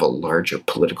protection of a larger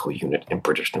political unit in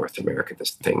British North America,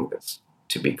 this thing that's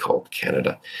to be called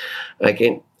Canada.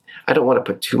 Again, I don't want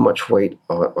to put too much weight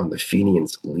on the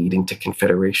Fenians leading to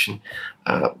Confederation,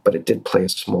 but it did play a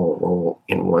small role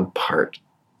in one part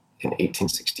in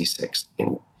 1866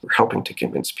 in helping to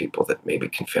convince people that maybe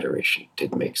Confederation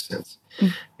did make sense.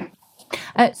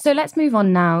 So let's move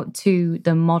on now to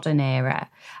the modern era.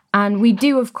 And we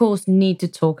do, of course, need to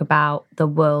talk about the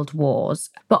World Wars.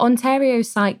 But Ontario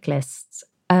Cyclists,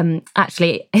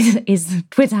 actually, his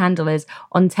Twitter handle is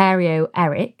Ontario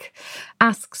Eric,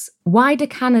 asks, why do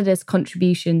Canada's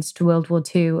contributions to World War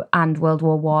II and World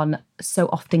War I so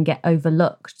often get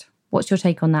overlooked? What's your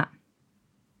take on that?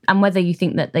 And whether you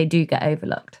think that they do get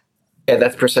overlooked? Yeah,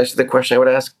 that's precisely the question I would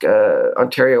ask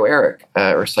Ontario Eric,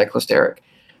 or Cyclist Eric.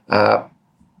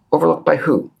 Overlooked by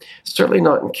who? Certainly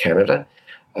not in Canada.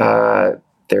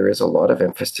 There is a lot of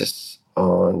emphasis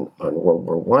on World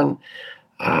War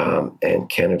I and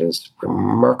Canada's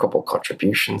remarkable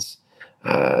contributions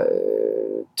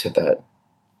to that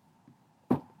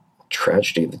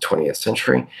tragedy of the 20th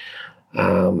century.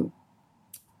 And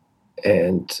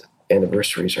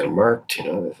anniversaries are marked,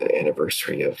 the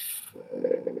anniversary of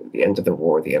the end of the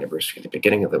war, the anniversary of the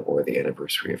beginning of the war, the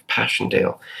anniversary of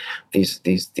Passchendaele. These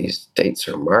dates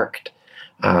are marked.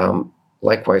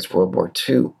 Likewise, World War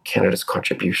II, Canada's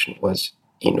contribution was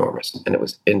enormous, and it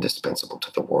was indispensable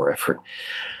to the war effort.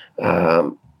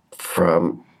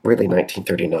 From really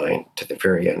 1939 to the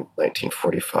very end,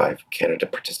 1945, Canada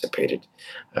participated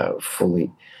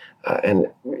fully. And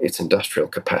its industrial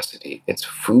capacity, its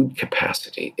food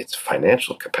capacity, its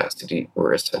financial capacity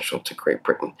were essential to Great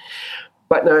Britain.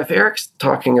 But now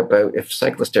if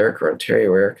Cyclist Eric or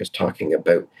Ontario Eric is talking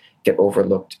about get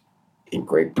overlooked in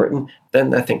Great Britain,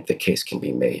 then I think the case can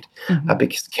be made.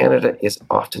 Because Canada is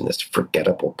often this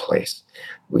forgettable place.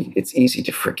 It's easy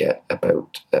to forget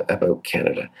about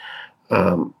Canada.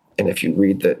 And if you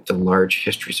read the large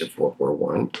histories of World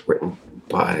War I written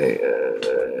by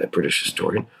a British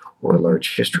historian, or a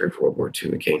large history of World War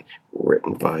II, again,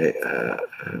 written by a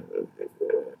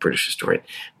British historian,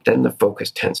 then the focus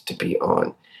tends to be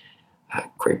on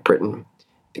Great Britain,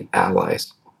 the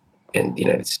Allies, and the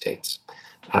United States.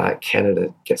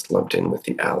 Canada gets lumped in with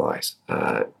the Allies.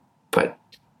 But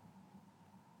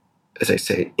as I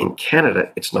say, in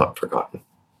Canada, it's not forgotten.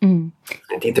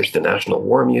 Indeed, there's the National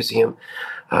War Museum,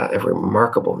 a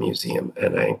remarkable museum,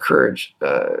 and I encourage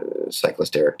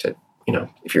Cyclist Eric to,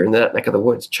 if you're in that neck of the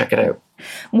woods, check it out.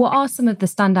 What are some of the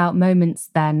standout moments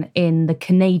then in the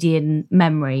Canadian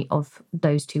memory of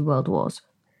those two world wars?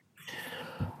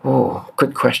 Oh,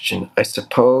 good question. I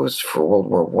suppose for World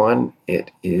War I,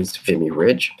 it is Vimy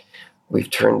Ridge. We've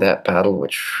turned that battle,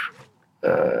 which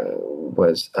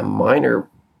was a minor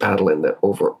battle in the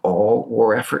overall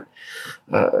war effort,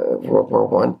 World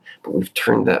War I, but we've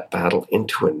turned that battle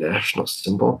into a national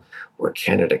symbol where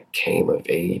Canada came of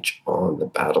age on the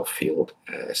battlefield,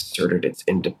 asserted its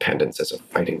independence as a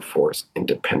fighting force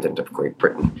independent of Great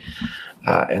Britain,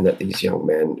 and that these young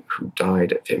men who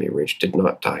died at Vimy Ridge did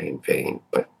not die in vain,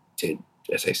 but did,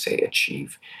 as I say,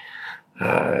 achieve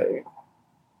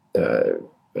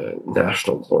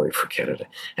national glory for Canada.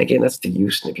 Again, that's the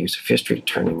use and abuse of history,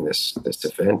 turning this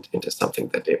event into something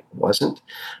that it wasn't,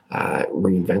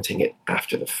 reinventing it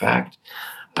after the fact.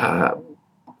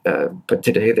 But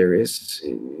today there is,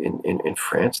 in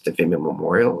France, the Vimy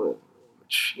Memorial,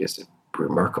 which is a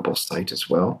remarkable site as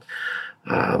well.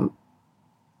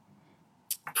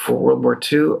 For World War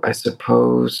II, I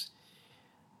suppose,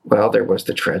 there was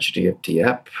the tragedy of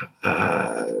Dieppe.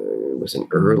 It was an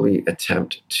early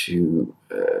attempt to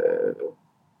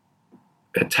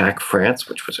attack France,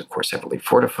 which was, of course, heavily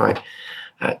fortified,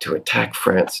 to attack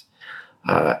France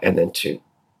and then to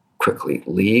quickly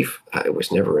leave. It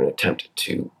was never an attempt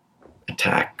to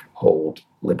attack, hold,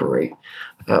 liberate,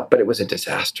 but it was a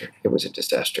disaster. It was a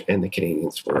disaster, and the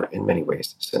Canadians were, in many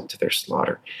ways, sent to their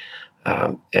slaughter.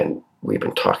 And we've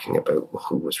been talking about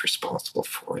who was responsible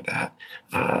for that,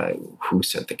 who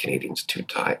sent the Canadians to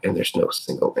die, and there's no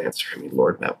single answer. I mean,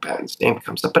 Lord Mountbatten's name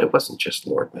comes up, but it wasn't just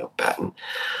Lord Mountbatten.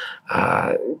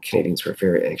 Canadians were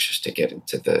very anxious to get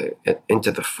into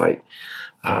the fight.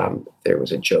 There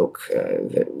was a joke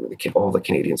that all the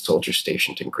Canadian soldiers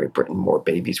stationed in Great Britain, more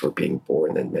babies were being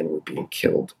born than men were being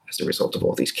killed as a result of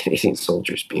all these Canadian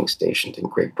soldiers being stationed in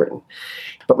Great Britain.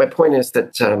 But my point is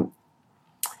that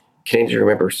Canadians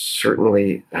remember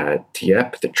certainly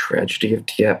Dieppe, the tragedy of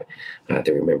Dieppe.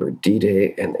 They remember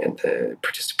D-Day and the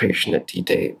participation at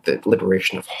D-Day, the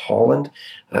liberation of Holland.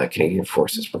 Canadian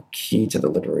forces were key to the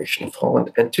liberation of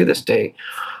Holland. And to this day,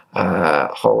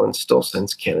 Holland still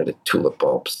sends Canada tulip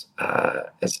bulbs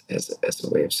as a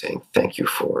way of saying thank you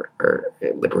for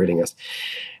liberating us.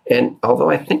 And although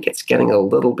I think it's getting a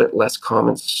little bit less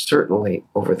common, certainly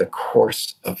over the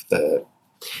course of the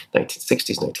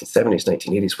 1960s, 1970s,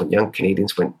 1980s, when young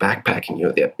Canadians went backpacking,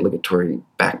 the obligatory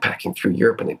backpacking through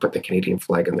Europe, and they put the Canadian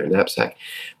flag on their knapsack.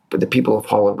 But the people of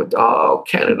Holland would, oh,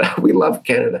 Canada, we love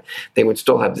Canada. They would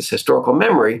still have this historical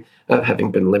memory of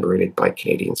having been liberated by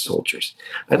Canadian soldiers.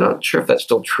 I'm not sure if that's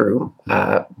still true,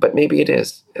 but maybe it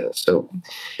is. So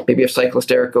maybe if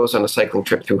cyclist Eric goes on a cycling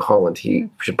trip through Holland, he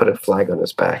should put a flag on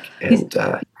his back. And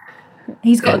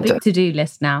he's got a big to-do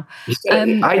list now. We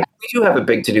do have a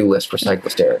big to-do list for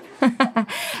cyclist Eric.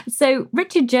 So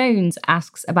Richard Jones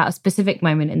asks about a specific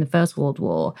moment in the First World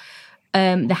War,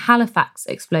 the Halifax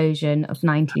explosion of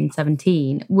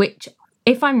 1917, which,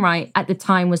 if I'm right, at the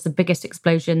time was the biggest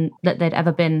explosion that there'd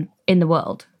ever been in the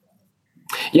world.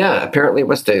 Yeah, apparently it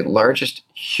was the largest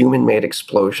human-made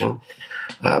explosion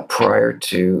prior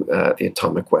to the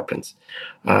atomic weapons.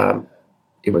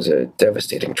 It was a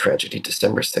devastating tragedy.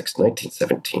 December 6,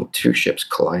 1917, two ships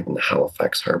collide in the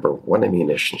Halifax harbor, one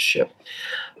ammunition ship.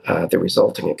 The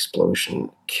resulting explosion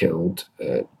killed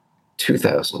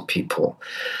 2,000 people,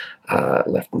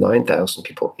 left 9,000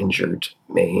 people injured,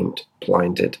 maimed,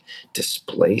 blinded,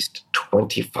 displaced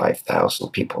 25,000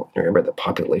 people. And remember, the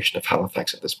population of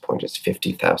Halifax at this point is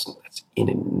 50,000. That's an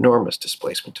enormous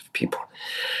displacement of people.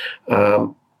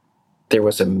 There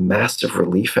was a massive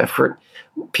relief effort.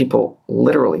 People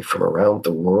literally from around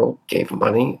the world gave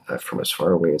money from as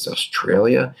far away as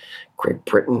Australia, Great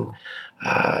Britain,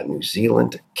 New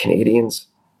Zealand. Canadians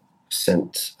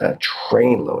sent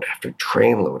trainload after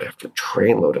trainload after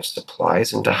trainload of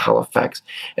supplies into Halifax.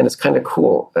 And it's kind of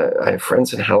cool. I have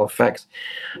friends in Halifax,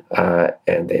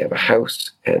 and they have a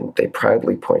house, and they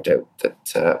proudly point out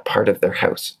that part of their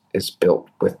house is built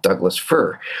with Douglas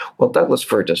fir. Well, Douglas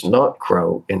fir does not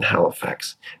grow in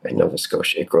Halifax and Nova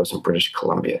Scotia. It grows in British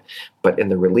Columbia. But in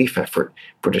the relief effort,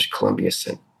 British Columbia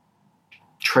sent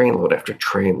trainload after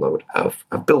trainload of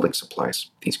building supplies,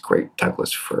 these great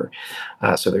Douglas fir.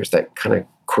 So there's that kind of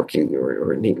quirky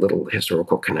or neat little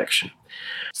historical connection.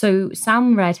 So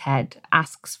Sam Redhead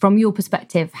asks, from your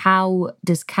perspective, how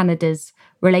does Canada's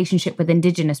relationship with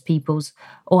Indigenous peoples,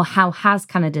 or how has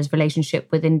Canada's relationship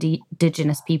with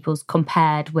Indigenous peoples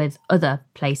compared with other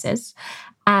places?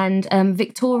 And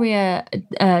Victoria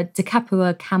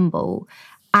DeCapua Campbell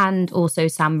and also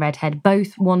Sam Redhead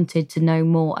both wanted to know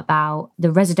more about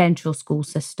the residential school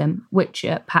system, which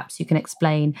perhaps you can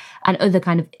explain, and other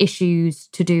kind of issues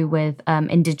to do with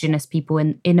Indigenous people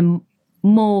in a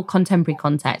more contemporary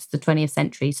context, the 20th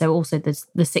century. So also the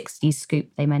 60s scoop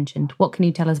they mentioned. What can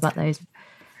you tell us about those?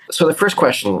 So the first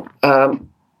question,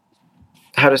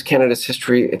 how does Canada's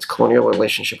history, its colonial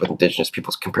relationship with Indigenous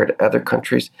peoples compare to other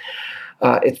countries?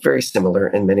 It's very similar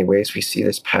in many ways. We see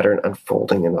this pattern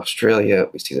unfolding in Australia.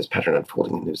 We see this pattern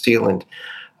unfolding in New Zealand.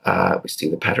 We see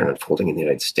the pattern unfolding in the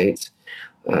United States.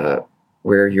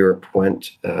 Where Europe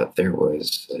went, there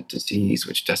was a disease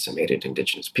which decimated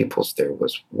Indigenous peoples. There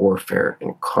was warfare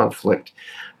and conflict,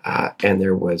 and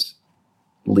there was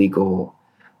legal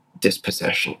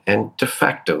dispossession and de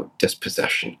facto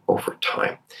dispossession over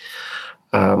time.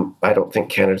 I don't think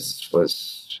Canada's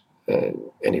was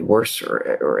any worse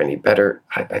or any better.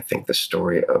 I think the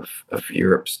story of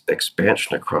Europe's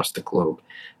expansion across the globe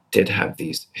did have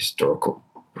these historical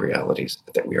realities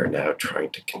that we are now trying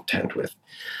to contend with.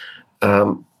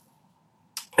 And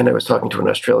I was talking to an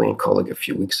Australian colleague a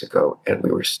few weeks ago, and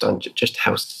we were stunned at just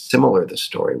how similar the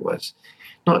story was.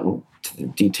 Not in the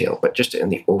detail, but just in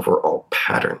the overall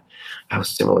pattern, how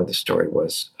similar the story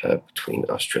was between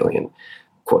Australian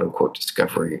quote-unquote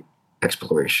discovery,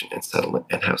 exploration, and settlement,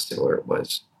 and how similar it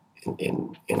was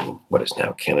in what is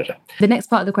now Canada. The next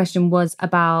part of the question was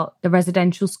about the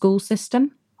residential school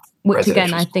system, which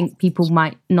again, I think people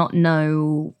might not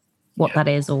know what that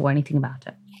is or anything about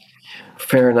it.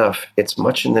 Fair enough. It's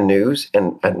much in the news,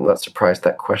 and I'm not surprised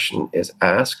that question is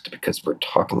asked because we're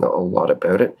talking a lot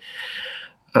about it.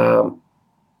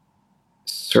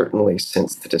 Certainly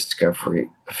since the discovery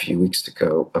a few weeks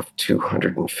ago of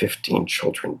 215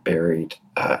 children buried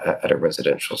at a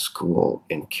residential school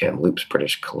in Kamloops,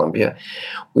 British Columbia,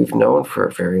 we've known for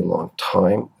a very long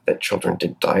time that children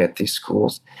did die at these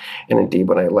schools. And indeed,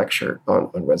 when I lecture on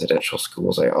residential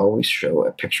schools, I always show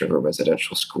a picture of a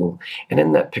residential school. And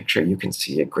in that picture, you can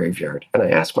see a graveyard. And I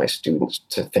ask my students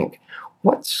to think,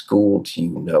 what school do you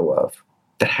know of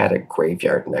that had a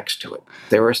graveyard next to it?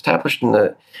 They were established in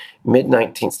the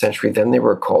mid-19th century. Then they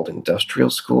were called industrial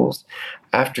schools.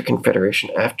 After Confederation,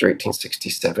 after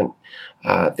 1867,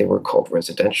 they were called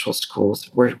residential schools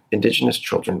where Indigenous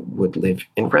children would live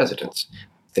in residence.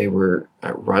 They were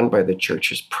run by the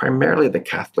churches, primarily the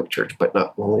Catholic Church, but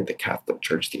not only the Catholic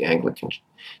Church. The Anglican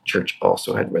Church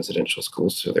also had residential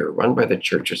schools, so they were run by the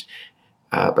churches,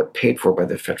 but paid for by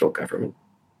the federal government.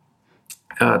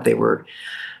 They were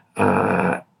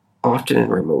often in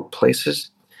remote places.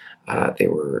 They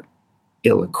were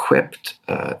ill-equipped.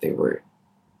 They were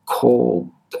cold.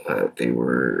 They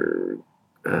were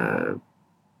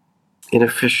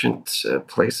inefficient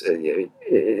place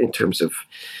in terms of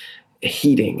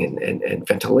heating and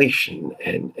ventilation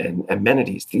and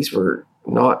amenities. These were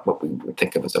not what we would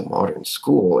think of as a modern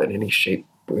school in any shape,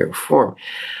 way, or form.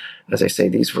 As I say,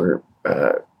 these were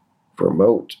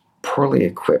remote, poorly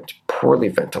equipped, poorly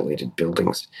ventilated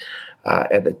buildings.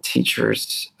 And the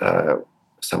teachers,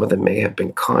 some of them may have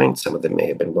been kind, some of them may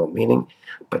have been well-meaning,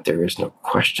 but there is no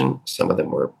question. Some of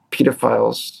them were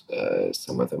pedophiles,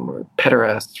 some of them were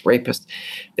pederasts, rapists.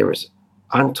 There was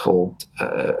untold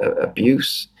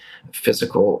abuse,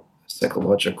 physical,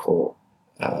 psychological,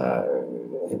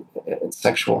 and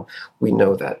sexual. We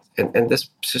know that. And this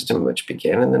system, which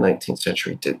began in the 19th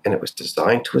century, and it was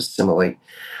designed to assimilate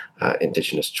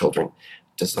Indigenous children,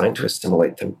 designed to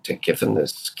assimilate them, to give them the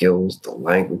skills, the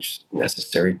language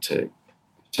necessary to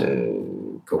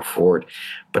go forward.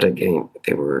 But again,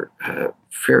 they were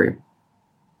very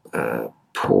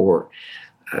poor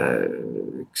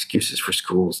excuses for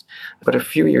schools. But a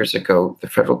few years ago, the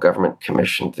federal government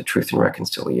commissioned the Truth and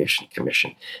Reconciliation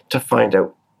Commission to find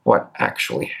out what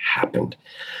actually happened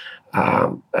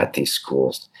at these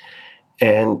schools.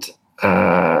 And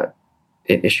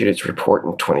it issued its report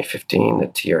in 2015, the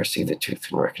TRC, the Truth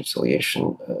and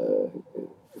Reconciliation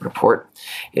report.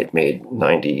 It made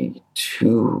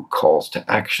 92 calls to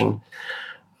action.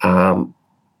 And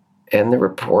the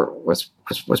report was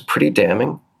pretty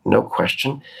damning, no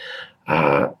question.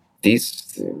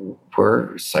 These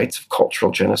were sites of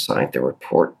cultural genocide. The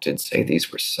report did say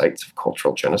these were sites of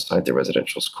cultural genocide, the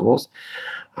residential schools.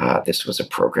 This was a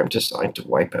program designed to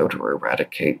wipe out or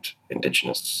eradicate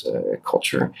Indigenous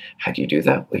culture. How do you do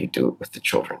that? Well, you do it with the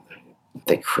children.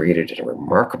 They created a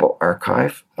remarkable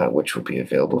archive, which will be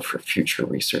available for future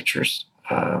researchers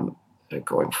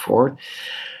going forward.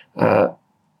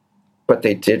 But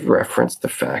they did reference the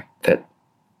fact that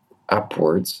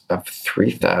upwards of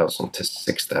 3,000 to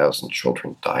 6,000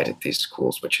 children died at these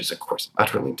schools, which is, of course,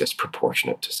 utterly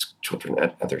disproportionate to children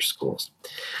at other schools.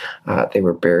 They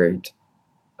were buried,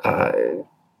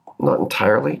 not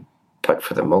entirely, but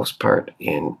for the most part,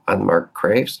 in unmarked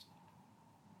graves.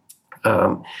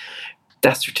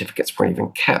 Death certificates weren't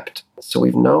even kept. So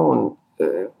we've known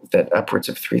that upwards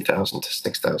of 3,000 to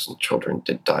 6,000 children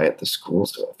did die at the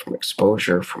schools from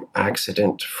exposure, from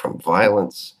accident, from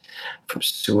violence, from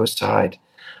suicide,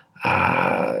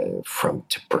 from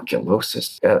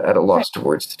tuberculosis. At a loss of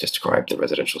words to describe the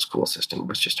residential school system. It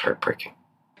was just heartbreaking.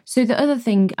 So the other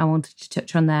thing I wanted to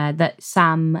touch on there that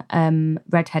Sam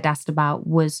Redhead asked about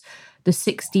was the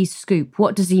 60s scoop.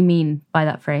 What does he mean by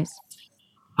that phrase?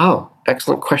 Oh,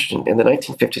 excellent question. In the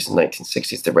 1950s and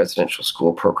 1960s, the residential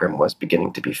school program was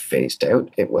beginning to be phased out.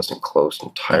 It wasn't closed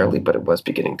entirely, but it was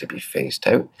beginning to be phased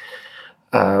out.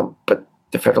 But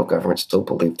the federal government still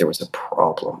believed there was a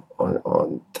problem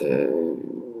on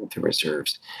the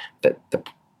reserves. That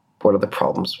one of the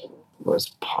problems was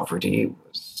poverty,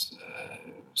 was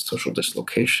social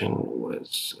dislocation,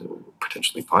 was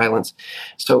potentially violence.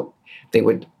 So they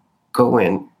would go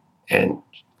in and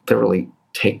literally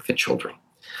take the children.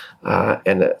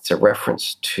 And it's a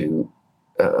reference to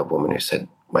a woman who said,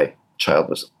 my child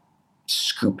was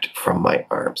scooped from my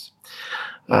arms.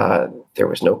 There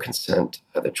was no consent.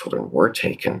 The children were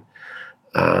taken.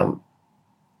 And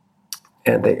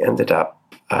they ended up,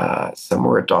 some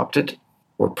were adopted,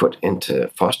 were put into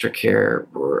foster care,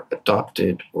 were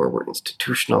adopted, or were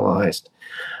institutionalized.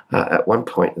 At one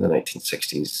point in the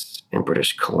 1960s in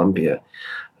British Columbia,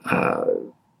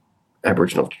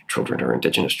 Aboriginal children or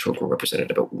Indigenous children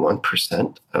represented about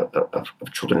 1%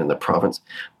 of children in the province,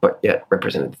 but yet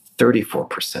represented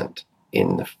 34%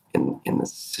 in the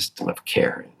system of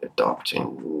care,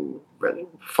 adopting,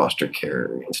 foster care,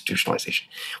 institutionalization.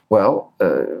 Well,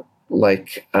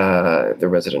 like the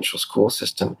residential school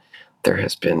system, there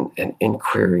has been an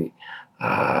inquiry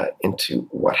into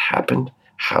what happened,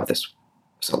 how this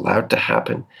was allowed to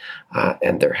happen,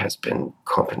 and there has been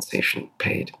compensation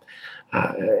paid,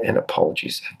 and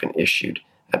apologies have been issued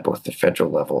at both the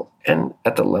federal level and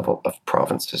at the level of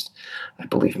provinces. I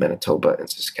believe Manitoba and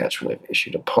Saskatchewan have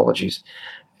issued apologies.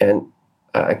 And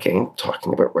again,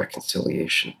 talking about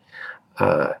reconciliation,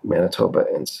 Manitoba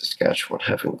and Saskatchewan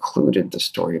have included the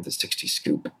story of the 60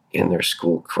 Scoop in their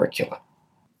school curricula.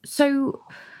 So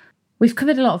we've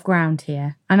covered a lot of ground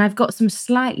here, and I've got some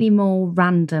slightly more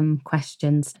random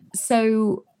questions.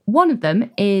 So one of them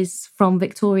is from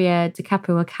Victoria De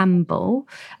Capua Campbell,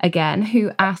 again,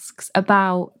 who asks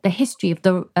about the history of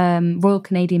the Royal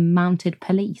Canadian Mounted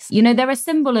Police. You know, they're a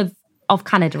symbol of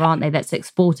Canada, aren't they, that's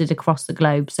exported across the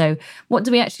globe. So what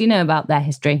do we actually know about their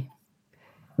history?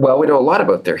 Well, we know a lot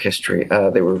about their history.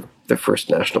 They were the first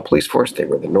national police force. They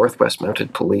were the Northwest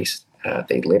Mounted Police.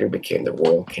 They later became the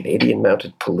Royal Canadian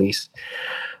Mounted Police.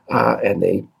 And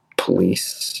they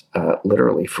police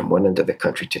literally from one end of the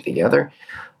country to the other.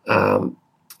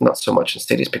 Not so much in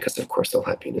cities because, of course, they'll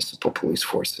have municipal police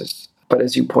forces. But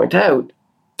as you point out,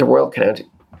 the Royal Canadian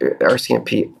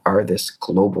RCMP are this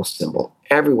global symbol.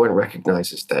 Everyone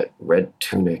recognizes that red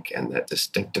tunic and that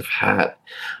distinctive hat,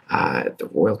 the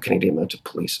Royal Canadian Mounted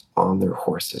Police on their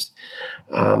horses.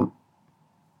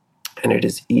 And it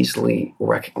is easily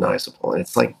recognizable. And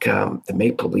it's like the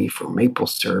maple leaf or maple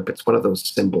syrup. It's one of those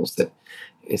symbols that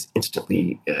is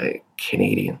instantly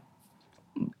Canadian.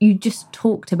 You just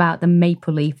talked about the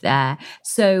maple leaf there.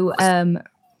 So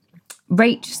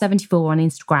Rach74 on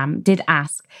Instagram did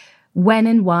ask, when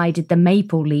and why did the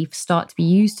maple leaf start to be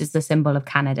used as the symbol of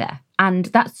Canada? And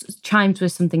that chimes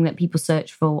with something that people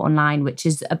search for online, which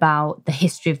is about the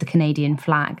history of the Canadian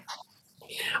flag.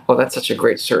 Well, that's such a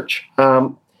great search.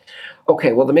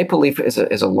 Okay, well, the maple leaf is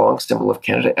a long symbol of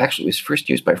Canada. Actually, it was first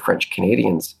used by French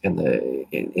Canadians in the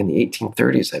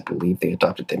 1830s, I believe. They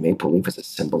adopted the maple leaf as a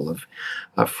symbol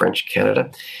of French Canada.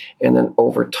 And then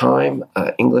over time,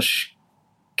 English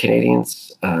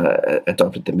Canadians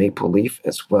adopted the maple leaf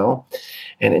as well.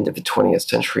 And into the 20th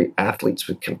century, athletes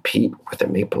would compete with a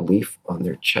maple leaf on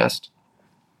their chest.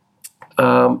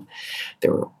 There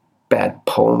were bad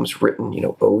poems written,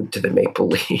 ode to the maple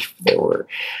leaf. There were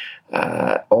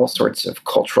all sorts of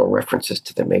cultural references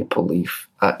to the maple leaf.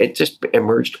 It just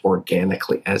emerged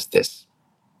organically as this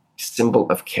symbol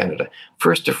of Canada,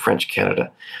 first of French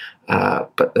Canada,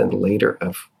 but then later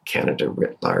of Canada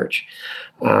writ large.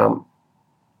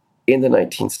 In the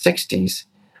 1960s,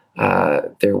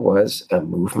 there was a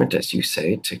movement, as you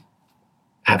say, to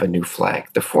have a new flag.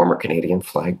 The former Canadian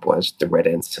flag was the Red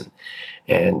Ensign.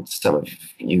 And some of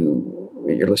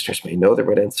your listeners may know the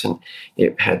Red Ensign.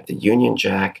 It had the Union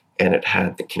Jack and it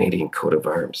had the Canadian coat of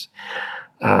arms.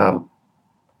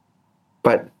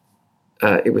 But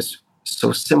it was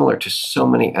so similar to so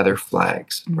many other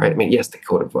flags, right? I mean, yes, the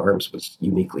coat of arms was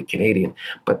uniquely Canadian,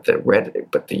 but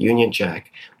the Union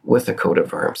Jack with a coat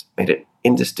of arms made it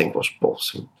indistinguishable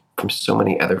from so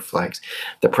many other flags.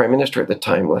 The Prime Minister at the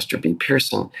time, Lester B.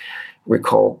 Pearson,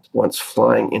 recalled once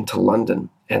flying into London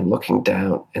and looking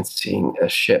down and seeing a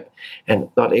ship and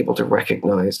not able to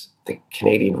recognize the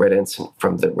Canadian Red Ensign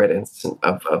from the Red Ensign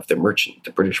of the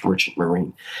British Merchant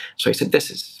Marine. So he said,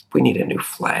 we need a new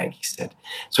flag, he said.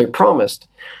 So he promised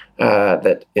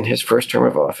that in his first term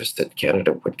of office that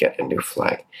Canada would get a new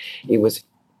flag. It was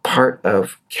part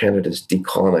of Canada's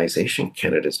decolonization,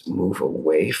 Canada's move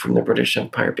away from the British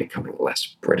Empire, becoming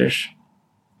less British.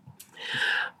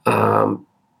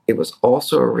 It was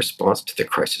also a response to the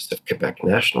crisis of Quebec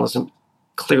nationalism.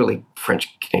 Clearly,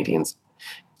 French Canadians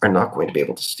are not going to be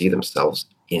able to see themselves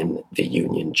in the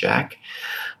Union Jack.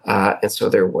 And so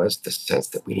there was the sense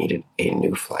that we needed a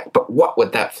new flag. But what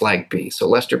would that flag be? So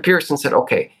Lester Pearson said,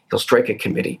 okay, he'll strike a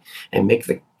committee and make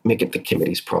it the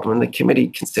committee's problem. And the committee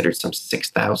considered some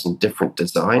 6,000 different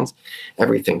designs,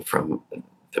 everything from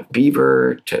the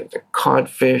beaver to the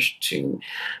codfish to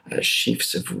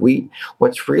sheaves of wheat.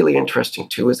 What's really interesting,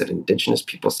 too, is that Indigenous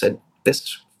people said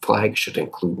this flag should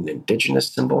include an Indigenous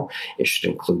symbol. It should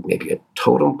include maybe a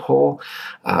totem pole,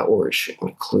 or it should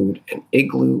include an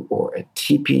igloo or a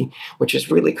teepee, which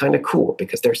is really kind of cool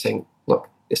because they're saying, look,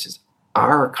 this is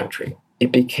our country.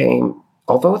 It became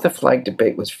although the flag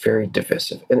debate was very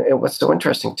divisive, and what's so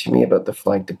interesting to me about the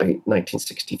flag debate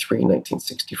 1963,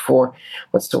 1964,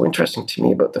 what's so interesting to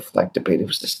me about the flag debate, it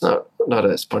was just not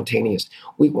a spontaneous,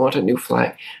 we want a new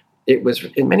flag. It was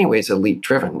in many ways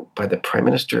elite-driven by the Prime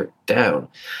Minister down,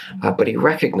 but he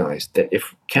recognized that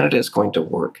if Canada is going to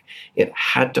work, it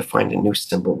had to find a new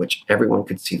symbol which everyone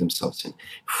could see themselves in.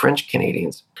 French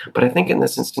Canadians. But I think in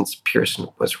this instance, Pearson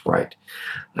was right.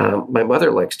 My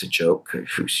mother likes to joke,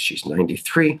 she's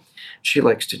 93, she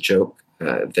likes to joke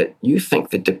that you think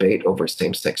the debate over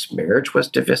same-sex marriage was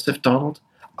divisive, Donald?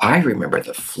 I remember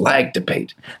the flag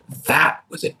debate. That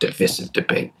was a divisive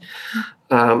debate.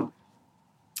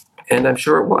 And I'm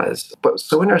sure it was. But what's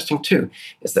so interesting, too,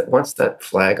 is that once that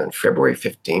flag on February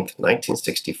 15th,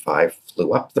 1965,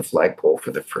 flew up the flagpole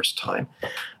for the first time,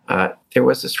 there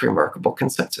was this remarkable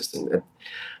consensus in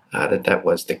that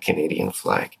was the Canadian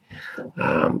flag.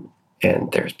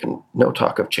 And there's been no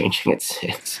talk of changing it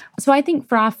since. So I think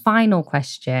for our final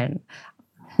question,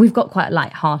 we've got quite a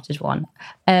light-hearted one,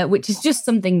 which is just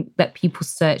something that people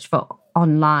search for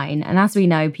online. And as we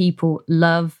know, people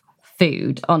love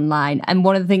food online, and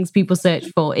one of the things people search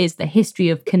for is the history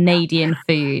of Canadian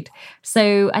food.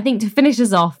 So I think to finish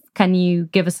us off, can you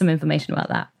give us some information about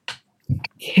that?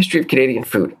 History of Canadian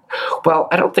food. Well,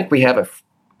 I don't think we have a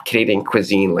Canadian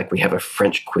cuisine like we have a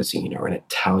French cuisine or an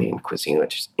Italian cuisine,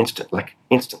 which is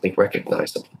instantly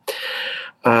recognizable.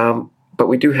 But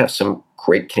we do have some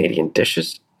great Canadian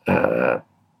dishes.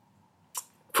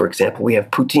 For example, we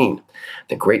have poutine,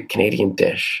 the great Canadian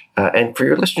dish. And for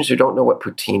your listeners who don't know what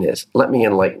poutine is, let me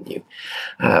enlighten you.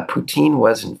 Poutine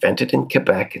was invented in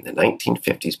Quebec in the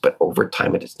 1950s, but over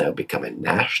time it has now become a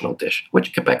national dish,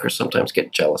 which Quebecers sometimes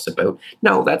get jealous about.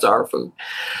 No, that's our food.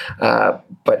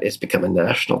 But it's become a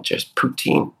national dish.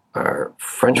 Poutine are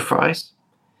French fries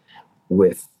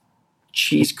with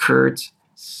cheese curds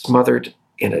smothered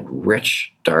in a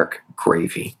rich, dark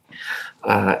gravy.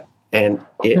 And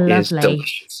it Lovely. Is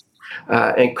delicious.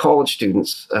 And college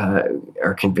students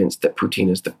are convinced that poutine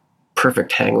is the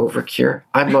perfect hangover cure.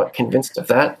 I'm not convinced of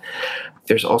that.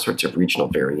 There's all sorts of regional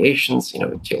variations. Do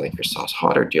you like your sauce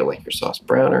hotter? Do you like your sauce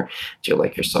browner? Do you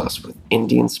like your sauce with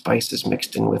Indian spices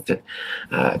mixed in with it?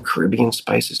 Caribbean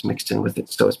spices mixed in with it?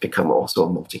 So it's become also a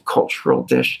multicultural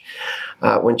dish.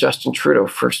 When Justin Trudeau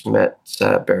first met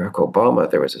Barack Obama,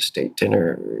 there was a state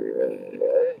dinner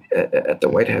at the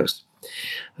White House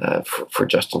for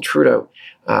Justin Trudeau,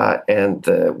 and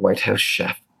the White House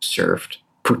chef served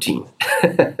poutine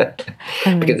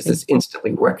because it's this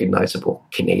instantly recognizable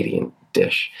Canadian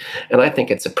dish. And I think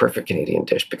it's a perfect Canadian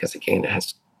dish because, again, it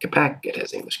has Quebec, it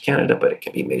has English Canada, but it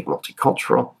can be made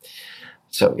multicultural.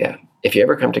 So, yeah, if you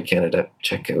ever come to Canada,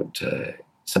 check out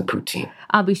some poutine.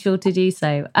 I'll be sure to do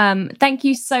so. Thank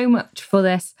you so much for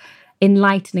this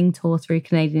enlightening tour through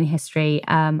Canadian history.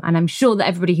 And I'm sure that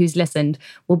everybody who's listened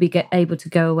will be able to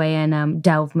go away and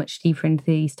delve much deeper into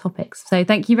these topics. So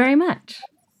thank you very much.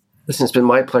 Listen, it's been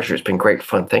my pleasure. It's been great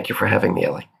fun. Thank you for having me,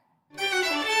 Ellie.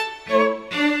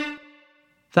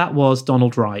 That was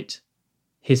Donald Wright.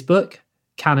 His book,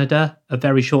 Canada, A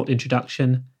Very Short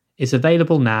Introduction, is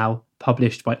available now,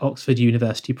 published by Oxford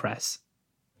University Press.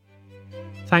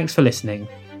 Thanks for listening.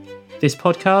 This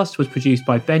podcast was produced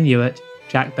by Ben Hewitt,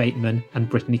 Jack Bateman and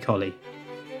Brittany Colley.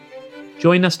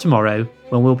 Join us tomorrow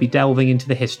when we'll be delving into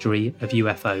the history of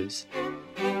UFOs.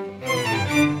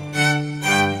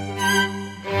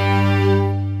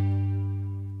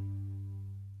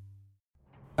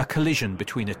 A collision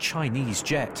between a Chinese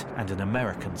jet and an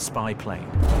American spy plane.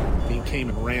 He came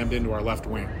and rammed into our left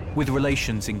wing. With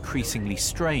relations increasingly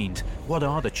strained, what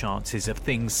are the chances of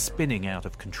things spinning out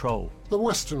of control? The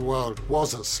Western world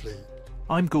was asleep.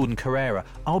 I'm Gordon Carrera.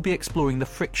 I'll be exploring the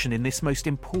friction in this most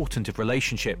important of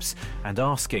relationships and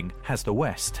asking, has the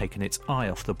West taken its eye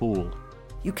off the ball?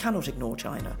 You cannot ignore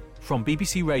China. From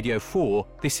BBC Radio 4,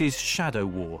 this is Shadow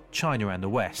War, China and the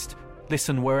West.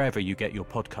 Listen wherever you get your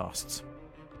podcasts.